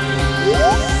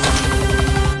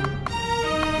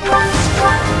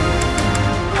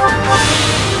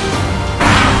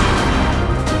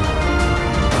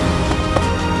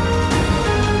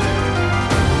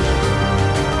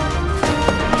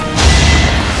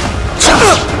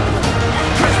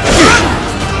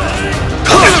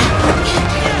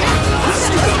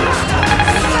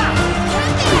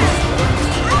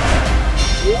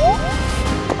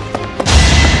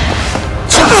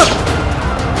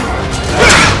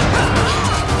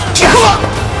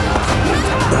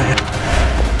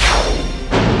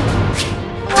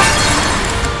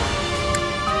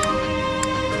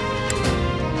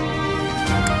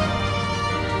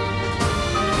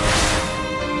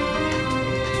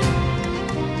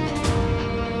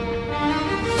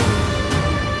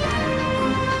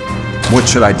 What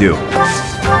should I do?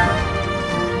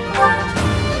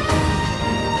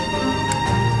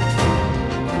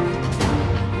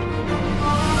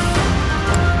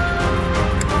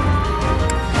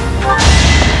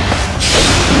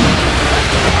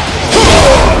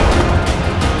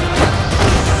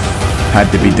 Had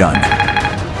to be done.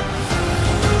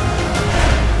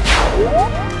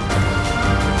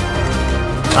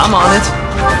 I'm on it.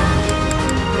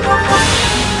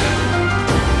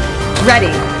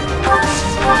 Ready.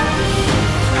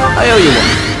 I owe you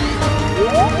one.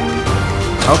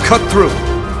 I'll cut through.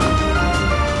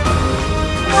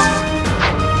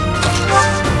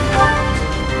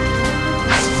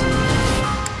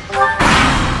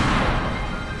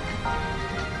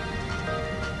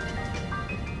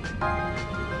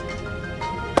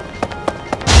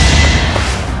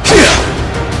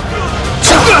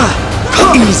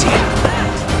 Easy.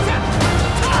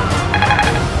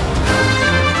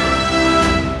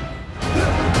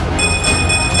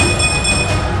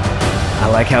 I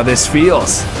like how this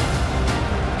feels.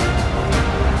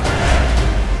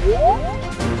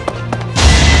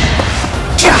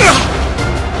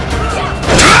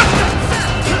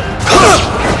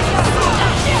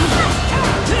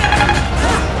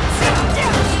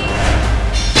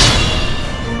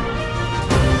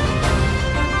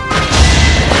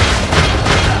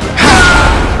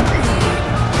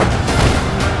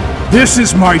 This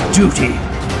is my duty.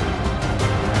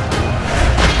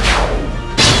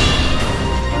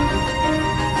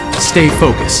 Stay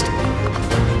focused.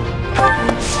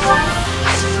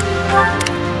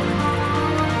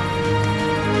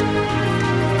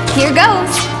 Here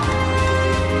goes.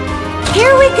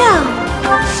 Here we go.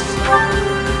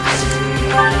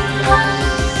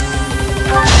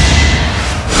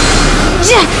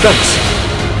 Thanks.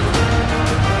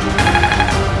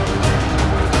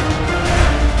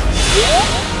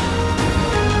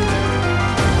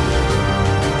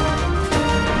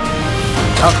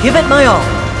 I'll give it my all.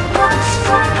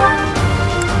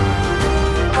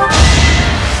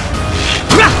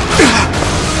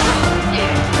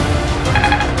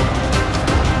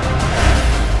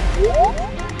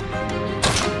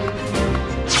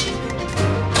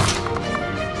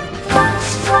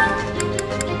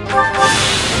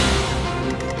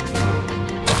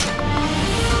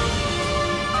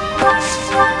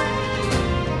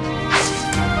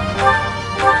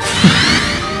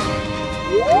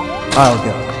 I'll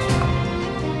go.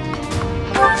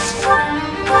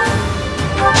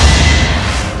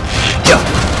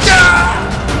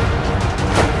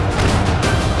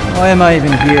 Why am I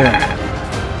even here?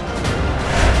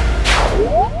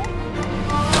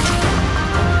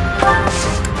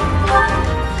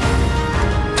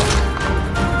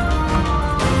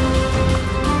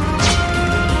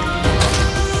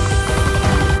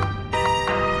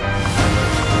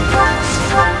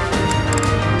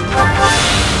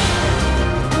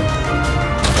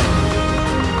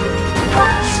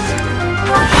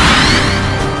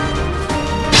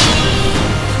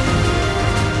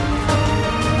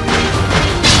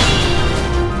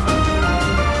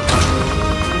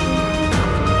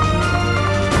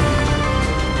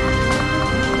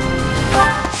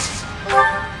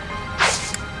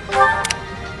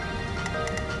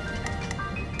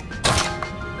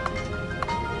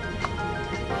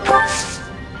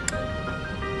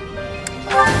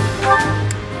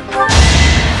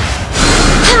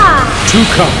 Two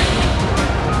coming.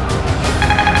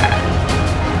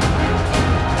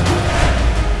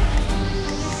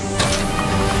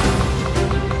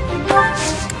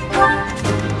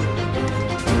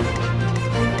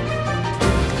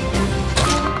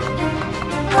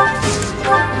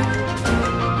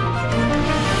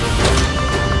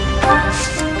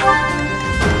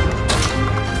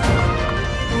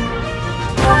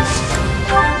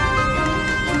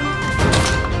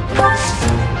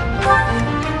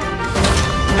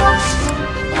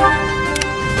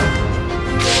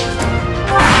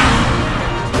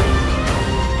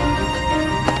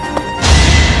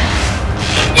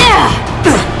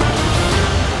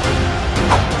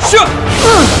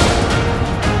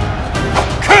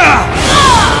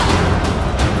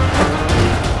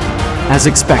 As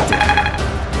expected.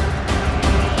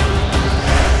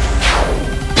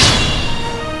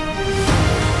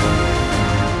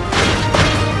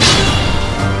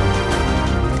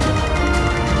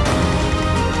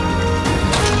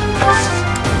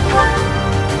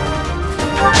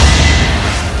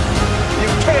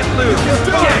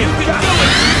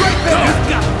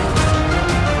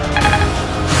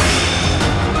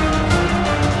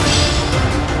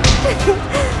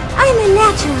 I'm a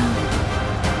natural.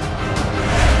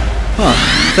 Huh,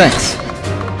 thanks.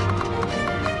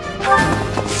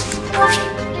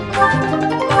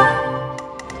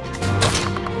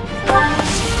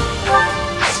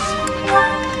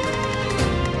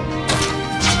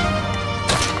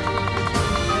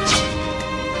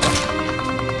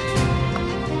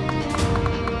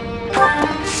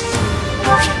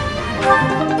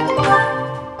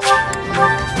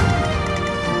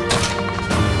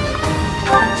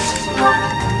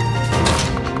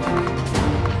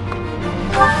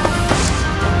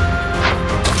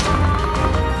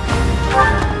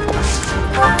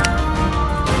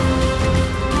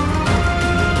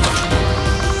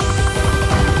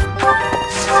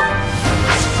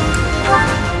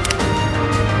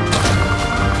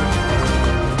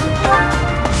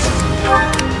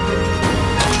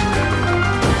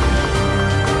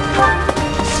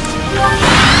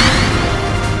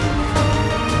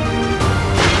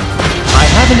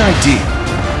 An idea.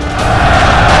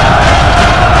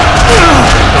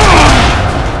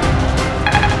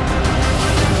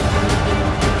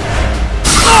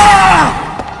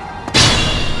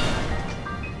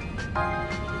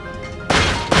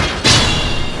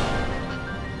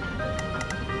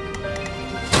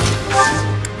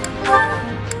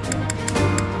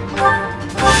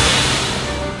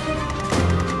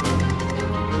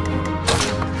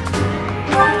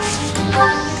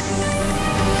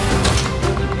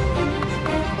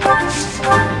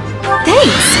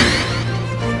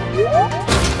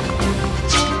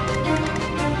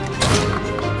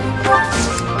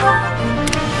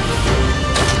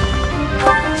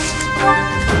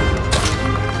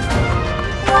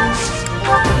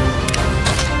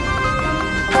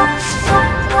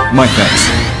 My thanks.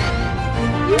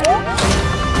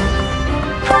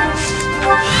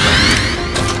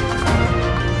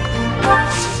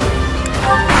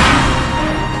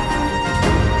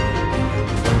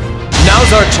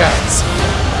 Now's our chance.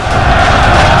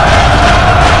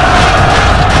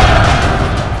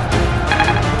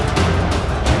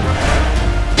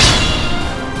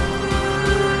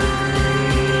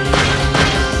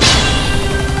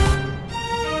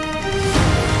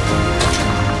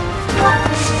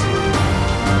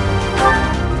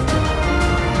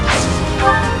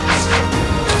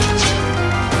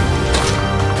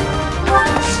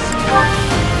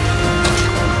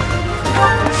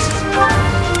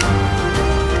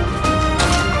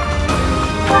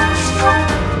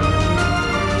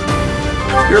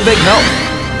 You're a big help.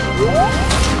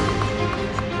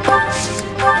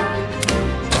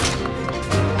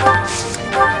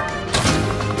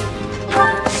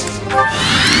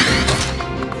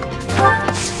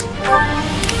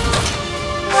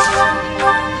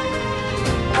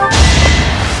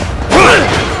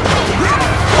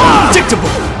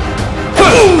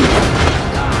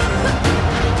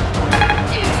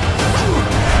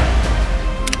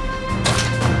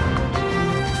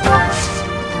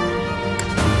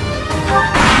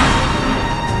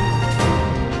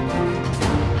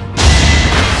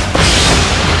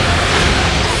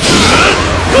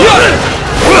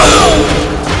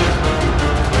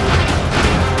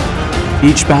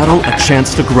 Each battle a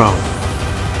chance to grow.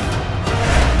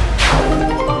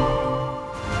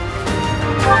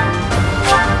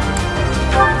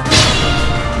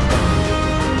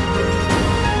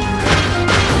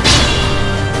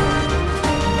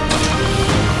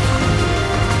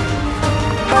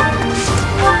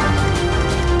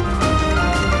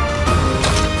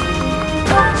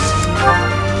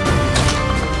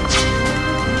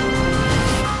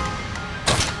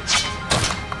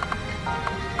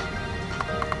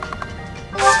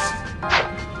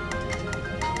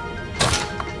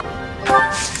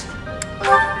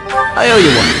 I owe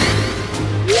you one.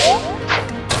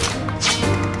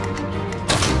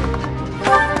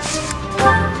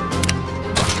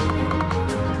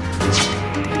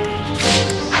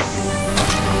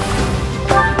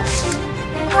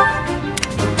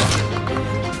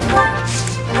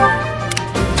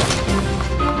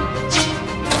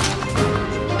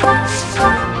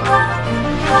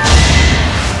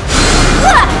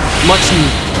 Much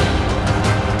needed.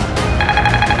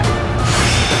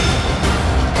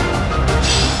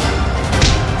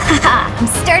 Haha, I'm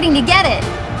starting to get it.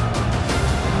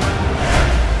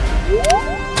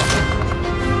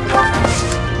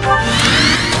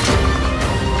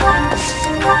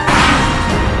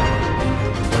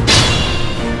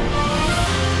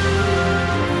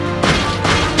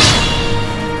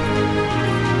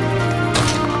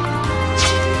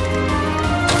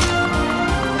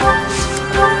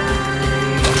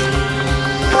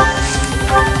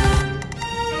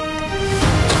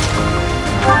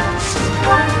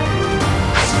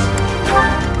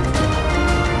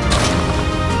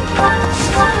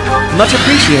 Much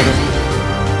appreciated.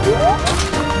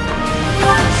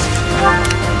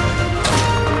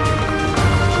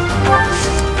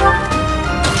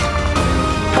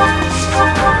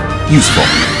 Useful.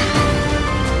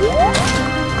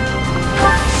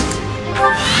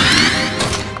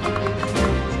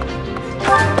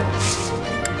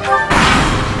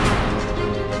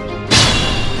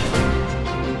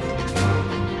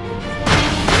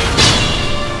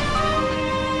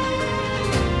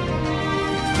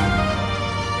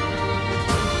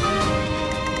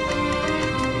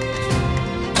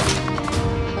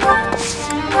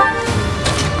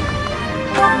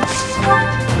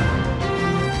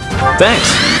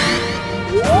 Thanks.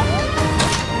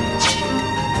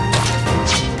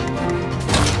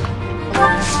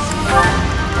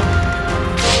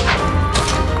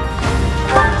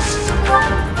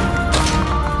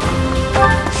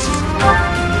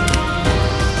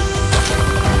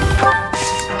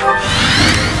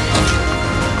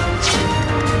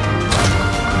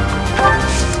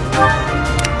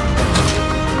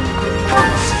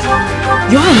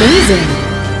 You're amazing.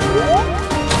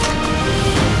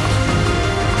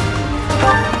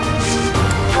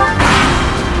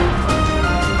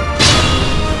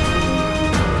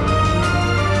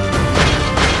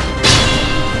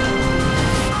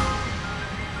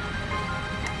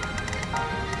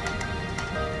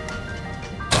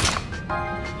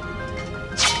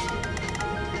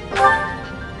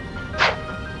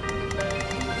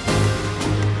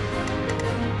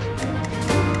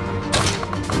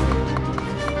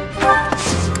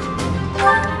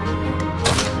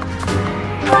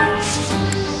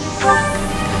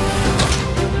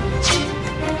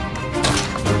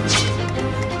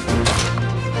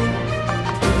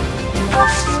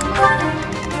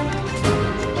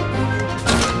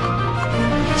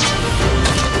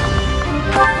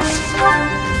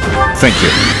 Thank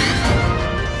you.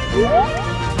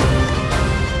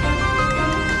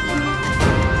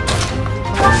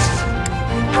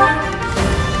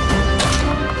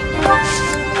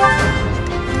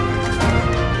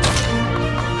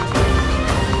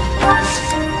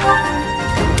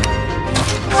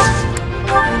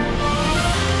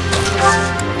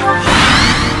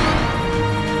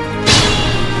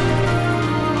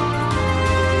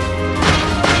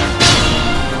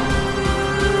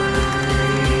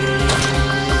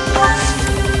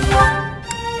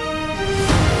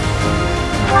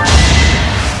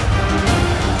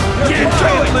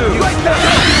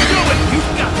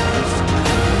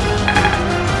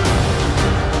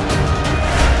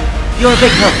 You're a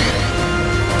big help.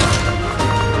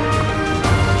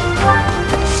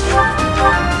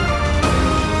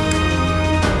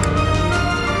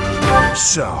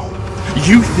 So,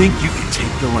 you think you can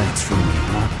take the lance from me,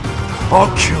 huh?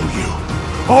 I'll kill you.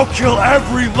 I'll kill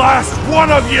every last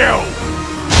one of you!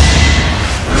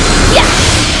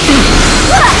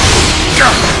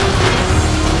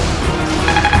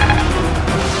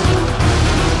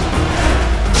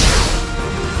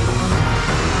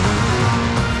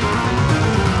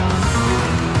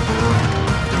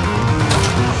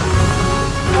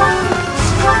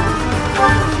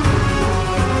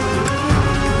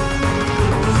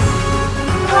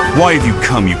 Why have you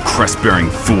come, you crest-bearing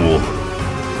fool?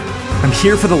 I'm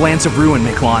here for the Lance of Ruin,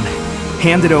 Miklan.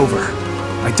 Hand it over.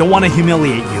 I don't want to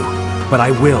humiliate you, but I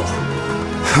will.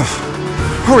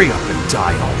 Hurry up and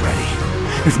die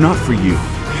already. If not for you,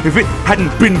 if it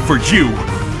hadn't been for you...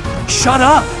 Shut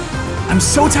up! I'm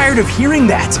so tired of hearing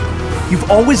that.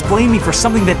 You've always blamed me for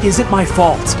something that isn't my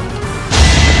fault.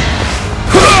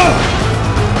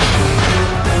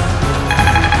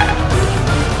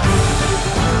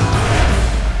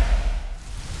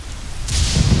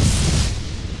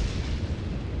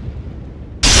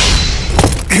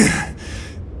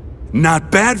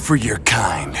 Not bad for your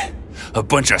kind. A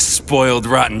bunch of spoiled,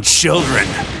 rotten children.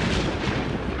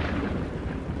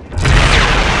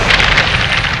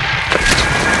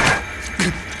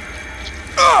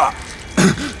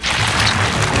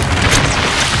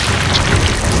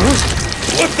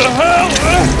 What the hell?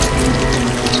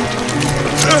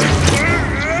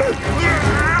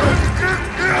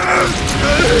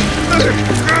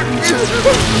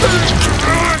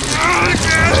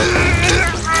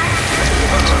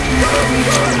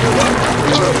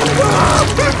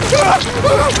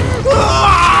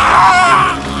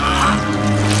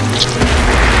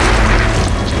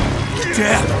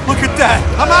 Damn, look at that!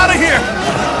 I'm out of here!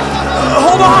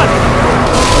 Hold on!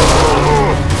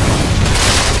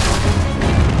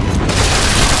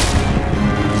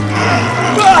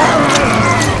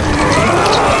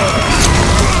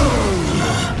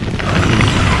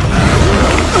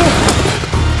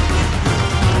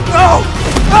 No!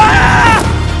 Ah!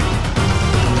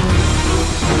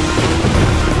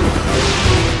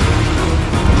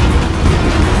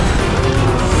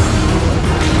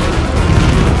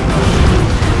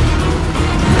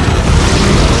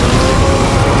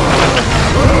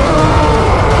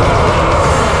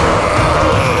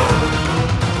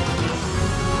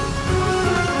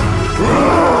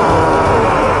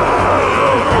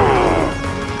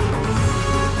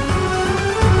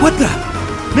 What the?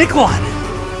 Miklan!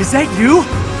 Is that you?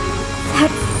 That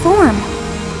form.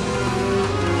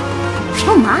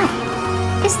 Oh my.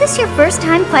 Is this your first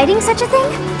time fighting such a thing?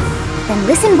 Then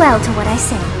listen well to what I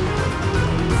say.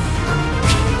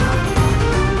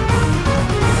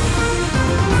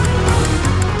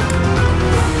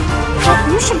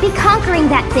 You should be conquering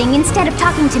that thing instead of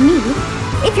talking to me.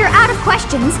 If you're out of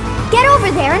questions, get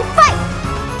over there and fight!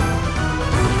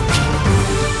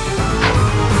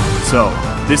 So,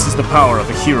 this is the power of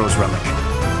a hero's relic.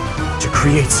 To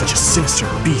create such a sinister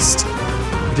beast.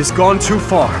 It has gone too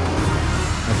far.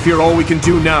 I fear all we can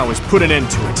do now is put an end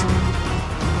to it.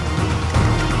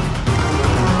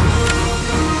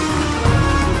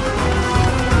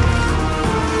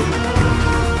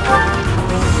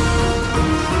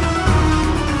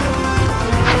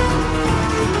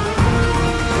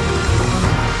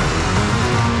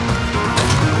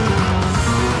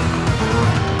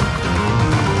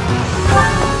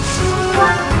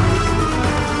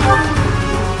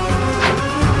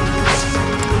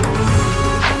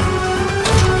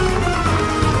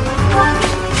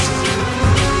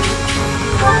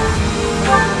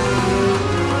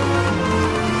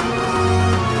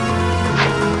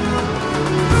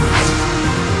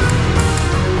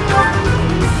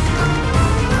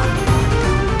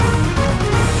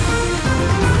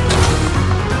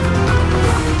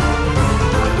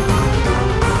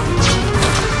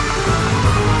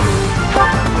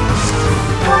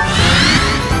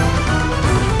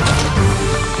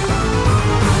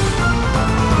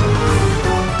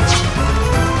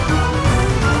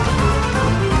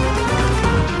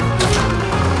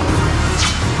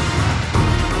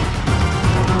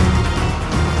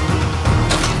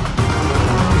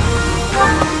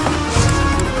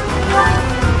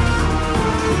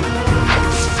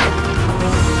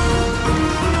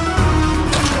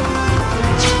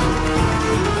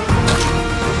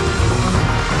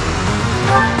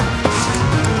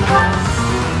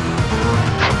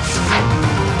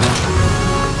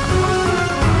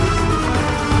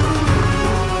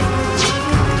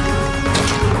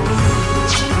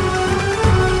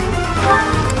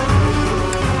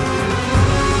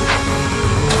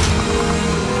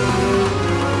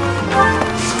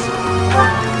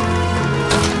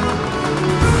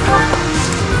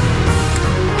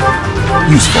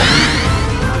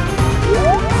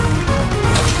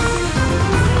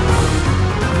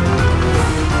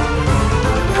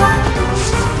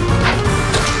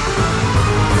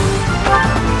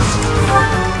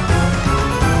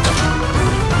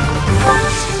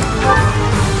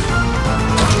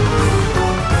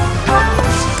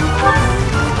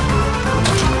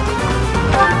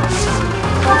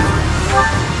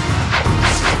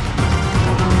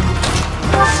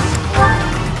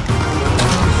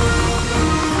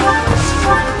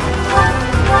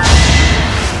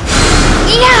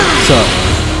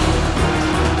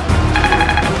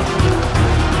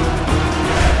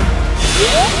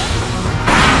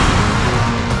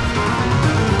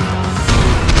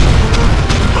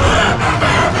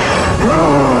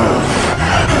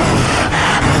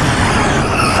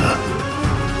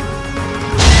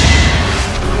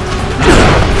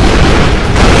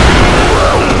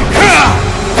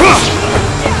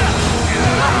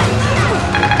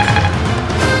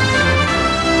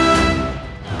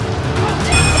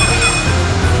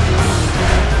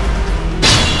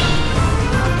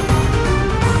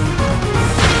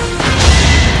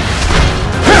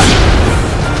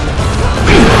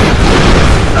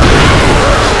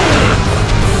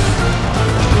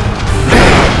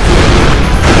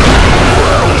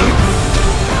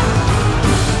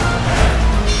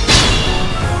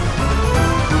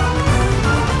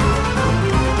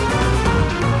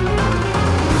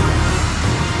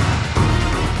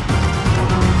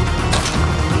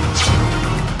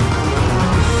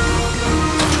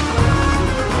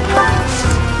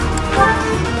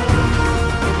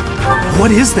 What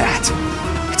is that?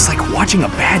 It's like watching a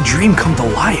bad dream come to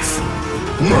life.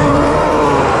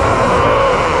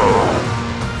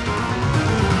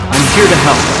 I'm here to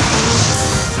help.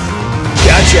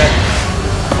 Gotcha.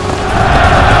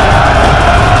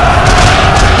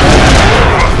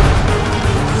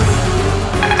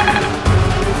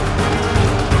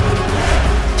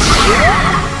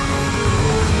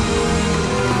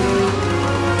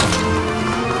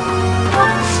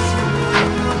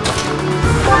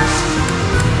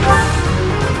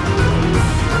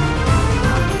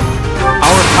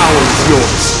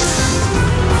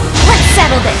 Let's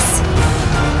settle this.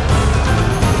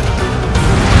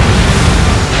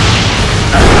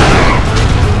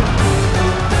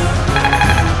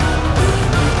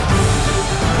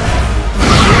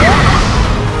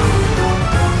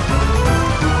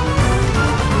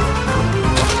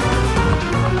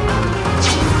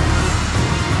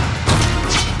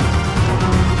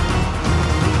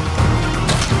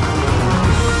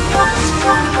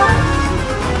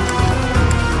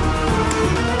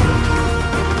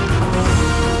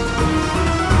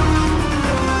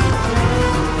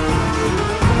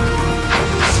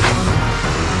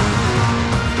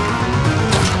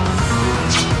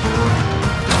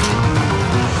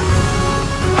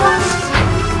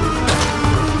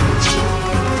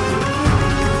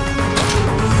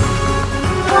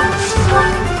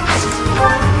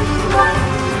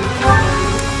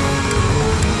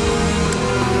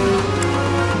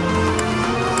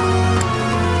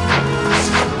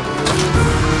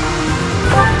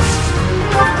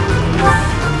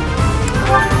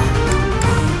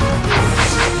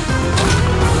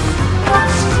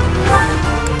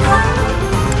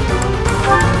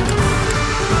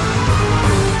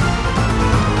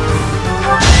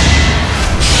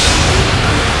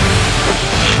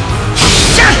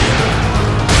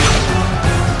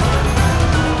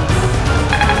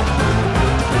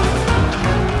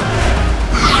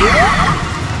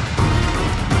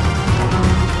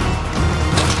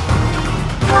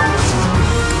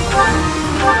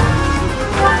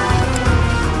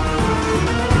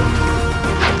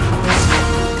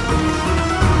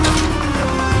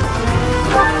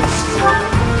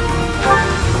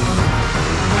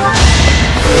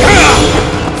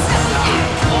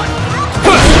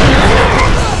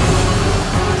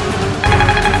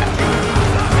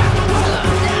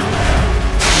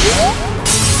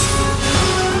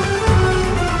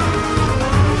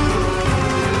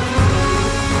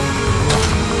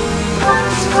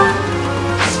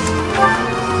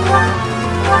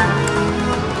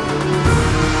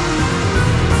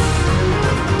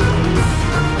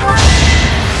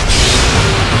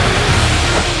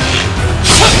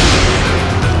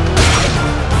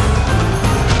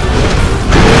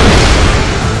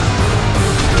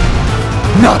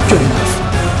 Not good enough.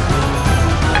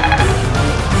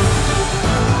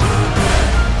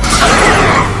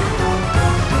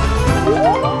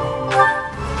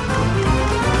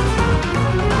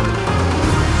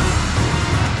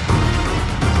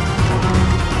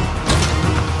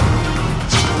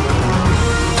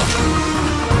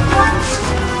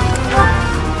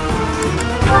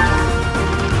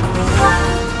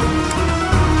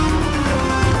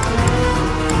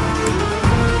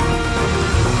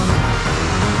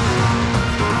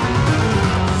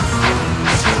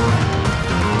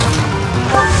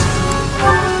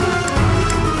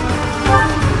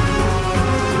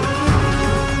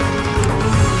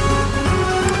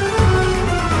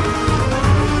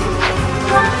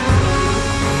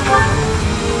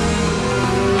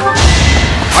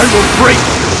 I will break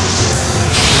you!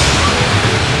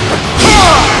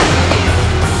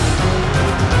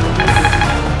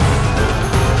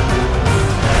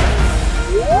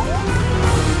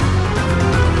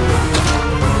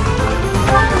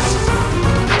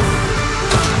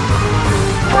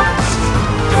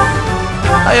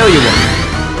 I owe you one.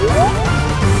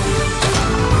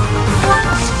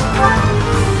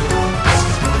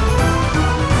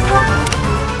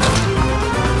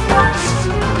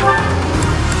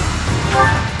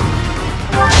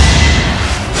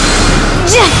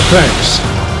 Thanks.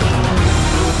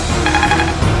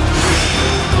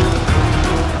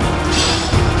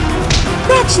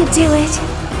 That should do it.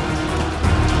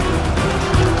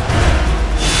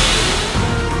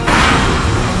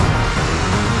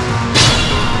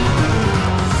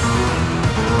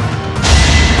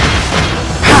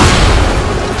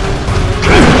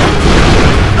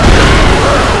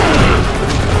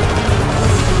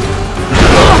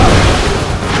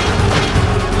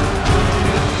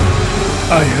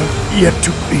 I have yet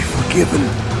to be forgiven.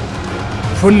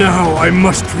 For now, I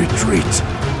must retreat.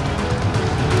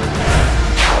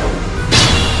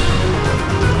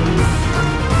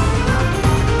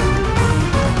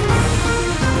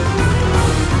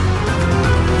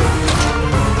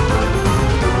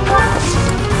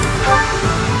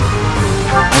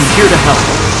 help.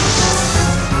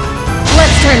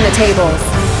 Let's turn the tables.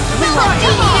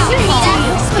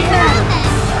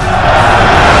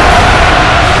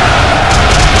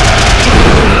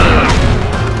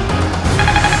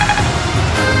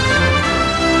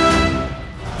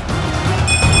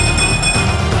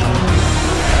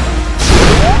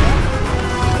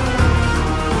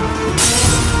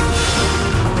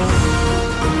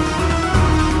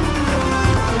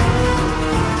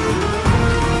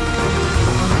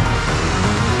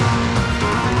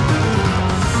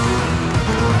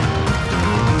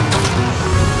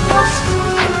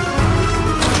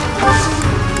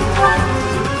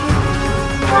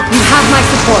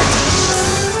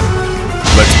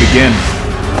 Let's begin.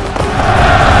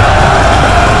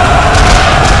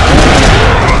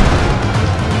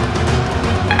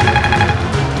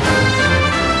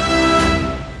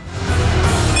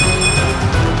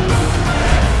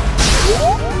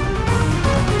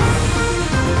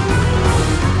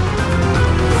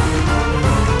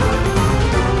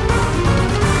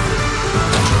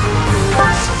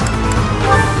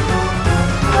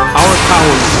 Our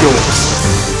power is yours.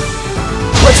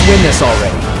 Let's win this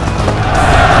already.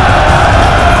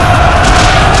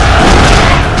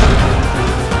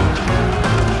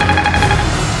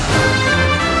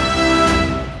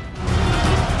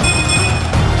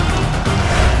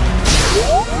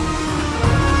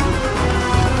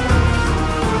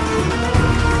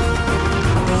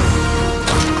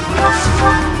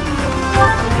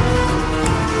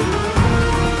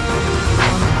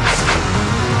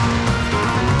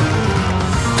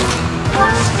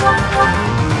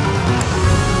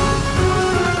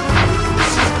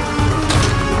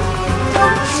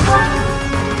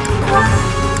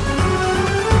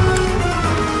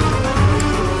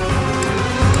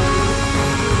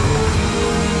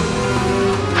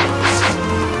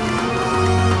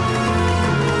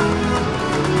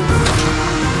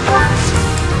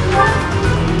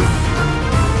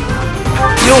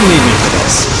 You'll need me for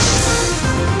this.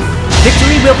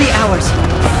 Victory will be ours.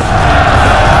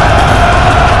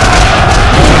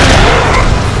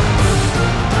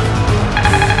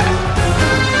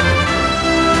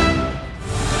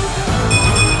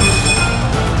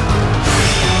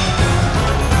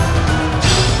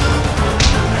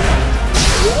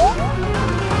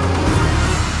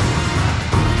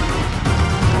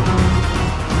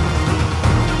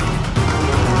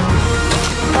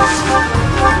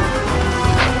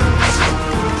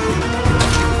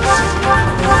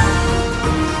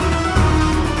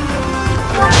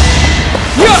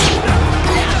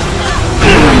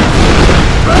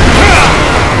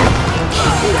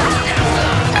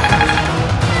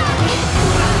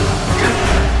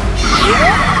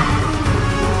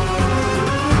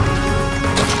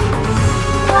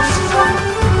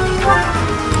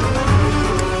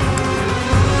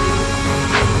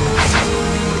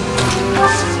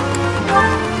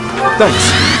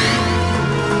 Thanks.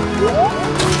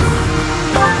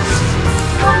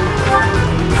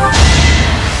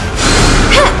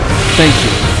 Thank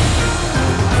you.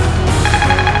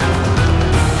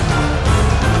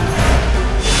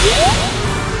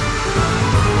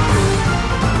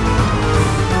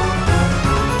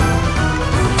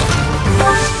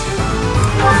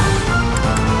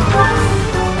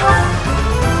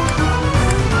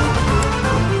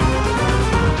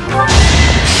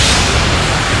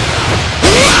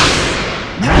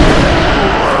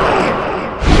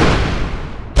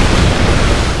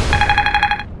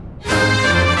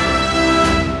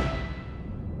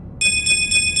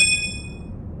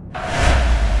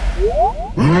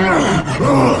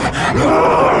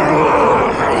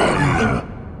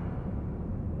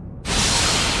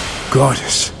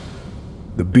 Goddess,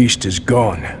 the beast is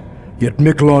gone, yet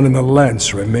Miklan and the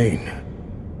lance remain.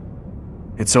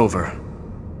 It's over.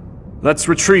 Let's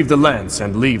retrieve the lance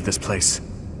and leave this place.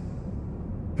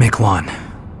 Miklan,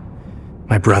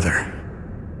 my brother.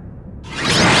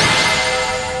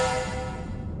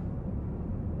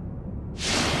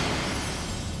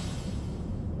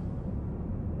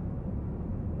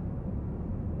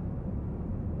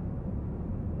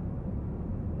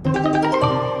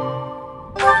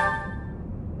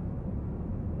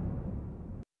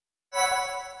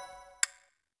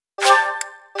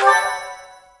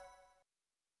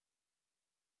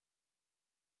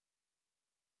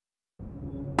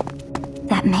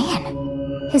 That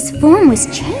man, his form was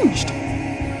changed.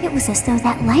 It was as though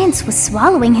that lance was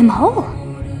swallowing him whole.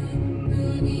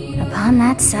 Upon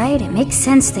that sight, it makes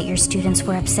sense that your students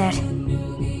were upset.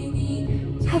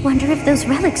 I wonder if those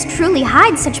relics truly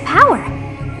hide such power.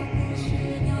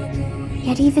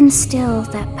 Yet even still,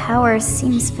 that power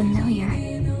seems familiar.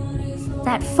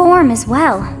 That form as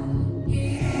well.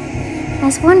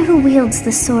 As one who wields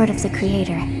the sword of the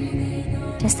Creator,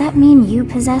 does that mean you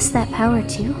possess that power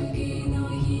too?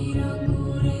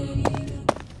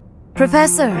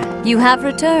 Professor, you have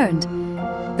returned.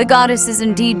 The goddess is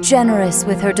indeed generous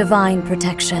with her divine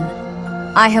protection.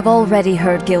 I have already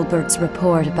heard Gilbert's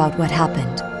report about what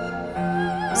happened.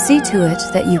 See to it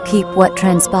that you keep what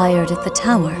transpired at the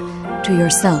tower to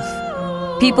yourself.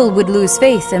 People would lose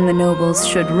faith in the nobles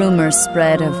should rumors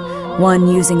spread of one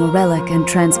using a relic and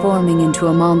transforming into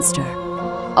a monster.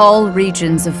 All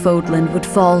regions of Fodlan would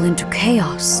fall into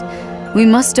chaos. We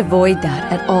must avoid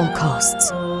that at all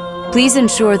costs. Please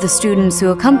ensure the students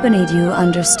who accompanied you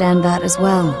understand that as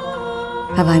well.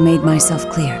 Have I made myself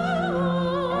clear?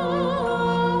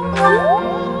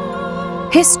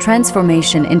 His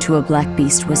transformation into a black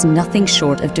beast was nothing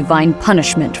short of divine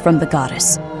punishment from the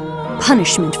goddess.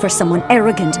 Punishment for someone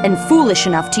arrogant and foolish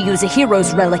enough to use a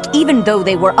hero's relic even though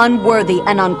they were unworthy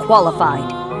and unqualified.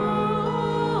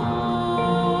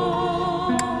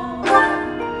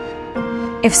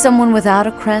 If someone without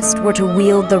a crest were to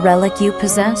wield the relic you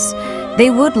possess, they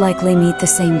would likely meet the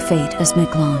same fate as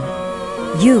Miklan.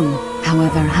 You,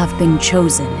 however, have been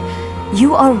chosen.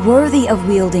 You are worthy of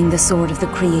wielding the sword of the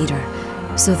Creator,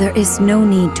 so there is no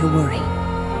need to worry.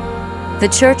 The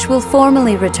Church will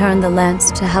formally return the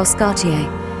lance to House Gautier,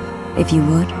 if you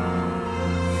would.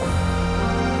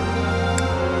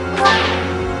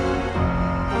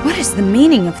 What is the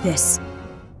meaning of this?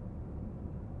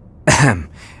 Ahem.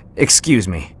 Excuse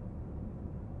me.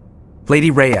 Lady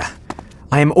Rhea,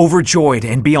 I am overjoyed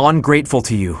and beyond grateful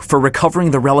to you for recovering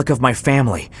the relic of my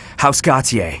family, House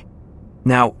Gautier.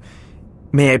 Now,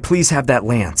 may I please have that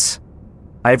lance?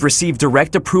 I have received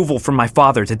direct approval from my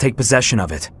father to take possession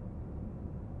of it.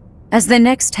 As the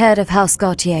next head of House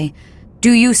Gautier,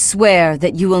 do you swear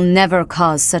that you will never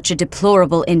cause such a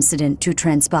deplorable incident to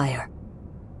transpire?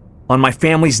 On my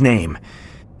family's name,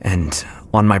 and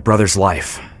on my brother's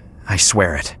life, I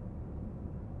swear it.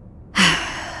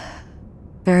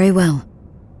 Very well.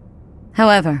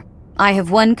 However, I have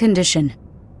one condition.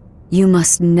 You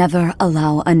must never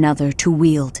allow another to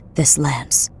wield this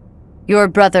lance. Your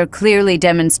brother clearly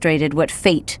demonstrated what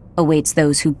fate awaits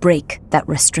those who break that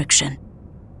restriction.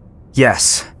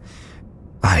 Yes.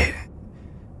 I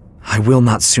will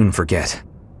not soon forget.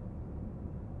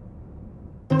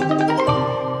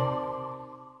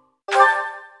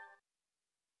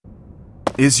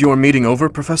 Is your meeting over,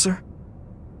 Professor?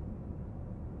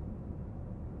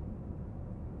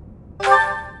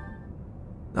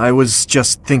 I was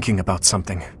just thinking about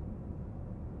something.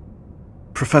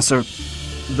 Professor,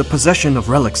 the possession of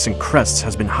relics and crests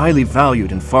has been highly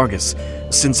valued in Fargus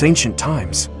since ancient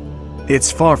times.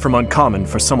 It's far from uncommon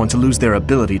for someone to lose their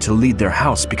ability to lead their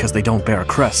house because they don't bear a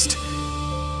crest.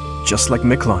 Just like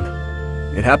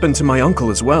Miklan. It happened to my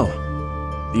uncle as well.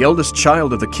 The eldest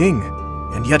child of the king,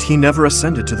 and yet he never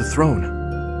ascended to the throne.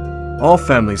 All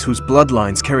families whose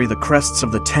bloodlines carry the crests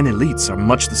of the 10 elites are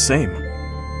much the same.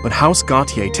 But House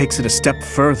Gautier takes it a step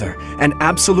further and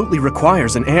absolutely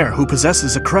requires an heir who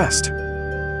possesses a crest.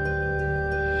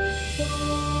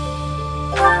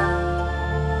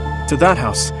 To that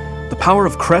house, the power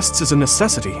of crests is a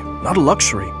necessity, not a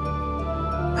luxury.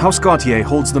 House Gautier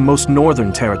holds the most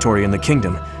northern territory in the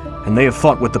kingdom, and they have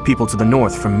fought with the people to the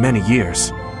north for many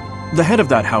years. The head of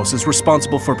that house is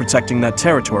responsible for protecting that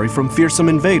territory from fearsome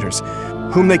invaders,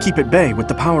 whom they keep at bay with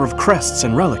the power of crests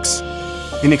and relics.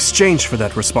 In exchange for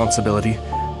that responsibility,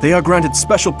 they are granted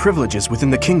special privileges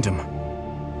within the kingdom.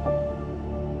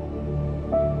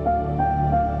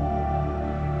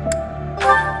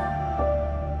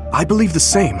 I believe the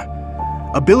same.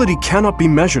 Ability cannot be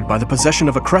measured by the possession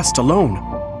of a crest alone.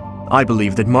 I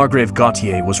believe that Margrave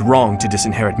Gautier was wrong to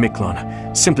disinherit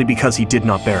Miklan, simply because he did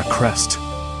not bear a crest.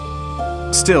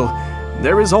 Still,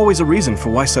 there is always a reason for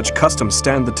why such customs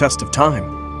stand the test of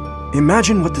time.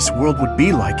 Imagine what this world would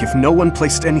be like if no one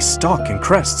placed any stock in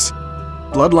crests.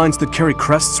 Bloodlines that carry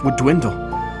crests would dwindle.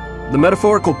 The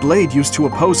metaphorical blade used to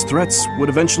oppose threats would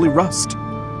eventually rust.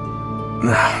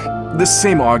 This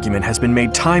same argument has been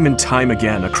made time and time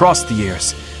again across the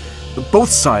years. Both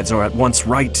sides are at once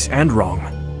right and wrong.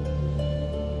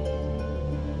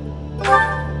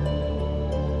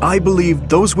 I believe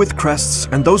those with crests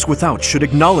and those without should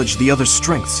acknowledge the other's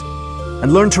strengths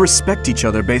and learn to respect each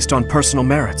other based on personal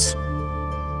merits.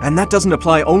 And that doesn't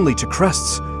apply only to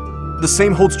crests. The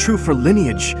same holds true for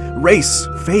lineage, race,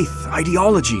 faith,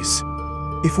 ideologies.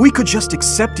 If we could just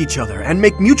accept each other and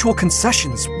make mutual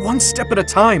concessions one step at a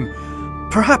time,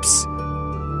 perhaps...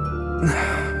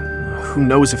 Who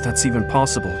knows if that's even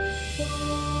possible?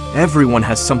 Everyone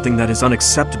has something that is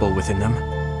unacceptable within them.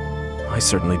 I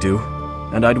certainly do,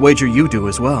 and I'd wager you do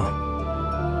as well.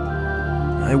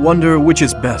 I wonder which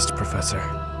is best, Professor.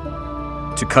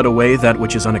 To cut away that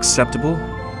which is unacceptable,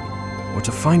 or to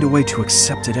find a way to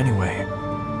accept it anyway.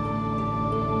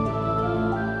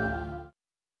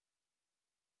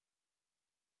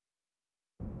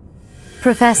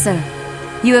 Professor,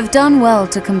 you have done well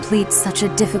to complete such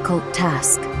a difficult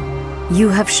task. You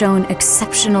have shown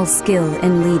exceptional skill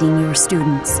in leading your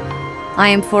students. I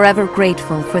am forever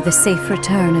grateful for the safe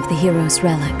return of the hero's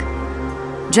relic.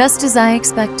 Just as I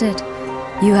expected,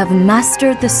 you have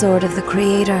mastered the sword of the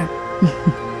Creator.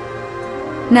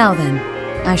 Now then,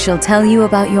 I shall tell you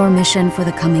about your mission for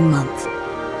the coming month.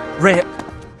 Rhea,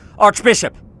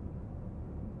 Archbishop!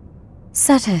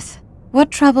 Seteth, what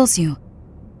troubles you?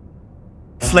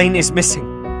 Flayn is missing.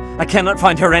 I cannot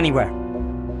find her anywhere.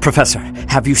 Professor,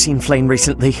 have you seen Flayn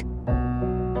recently?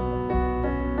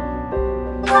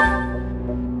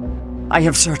 I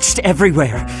have searched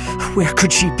everywhere. Where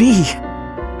could she be?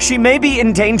 She may be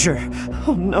in danger.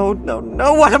 Oh no, no,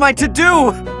 no, what am I to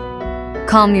do?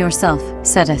 Calm yourself,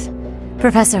 Seteth.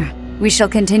 Professor, we shall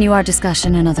continue our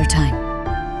discussion another time.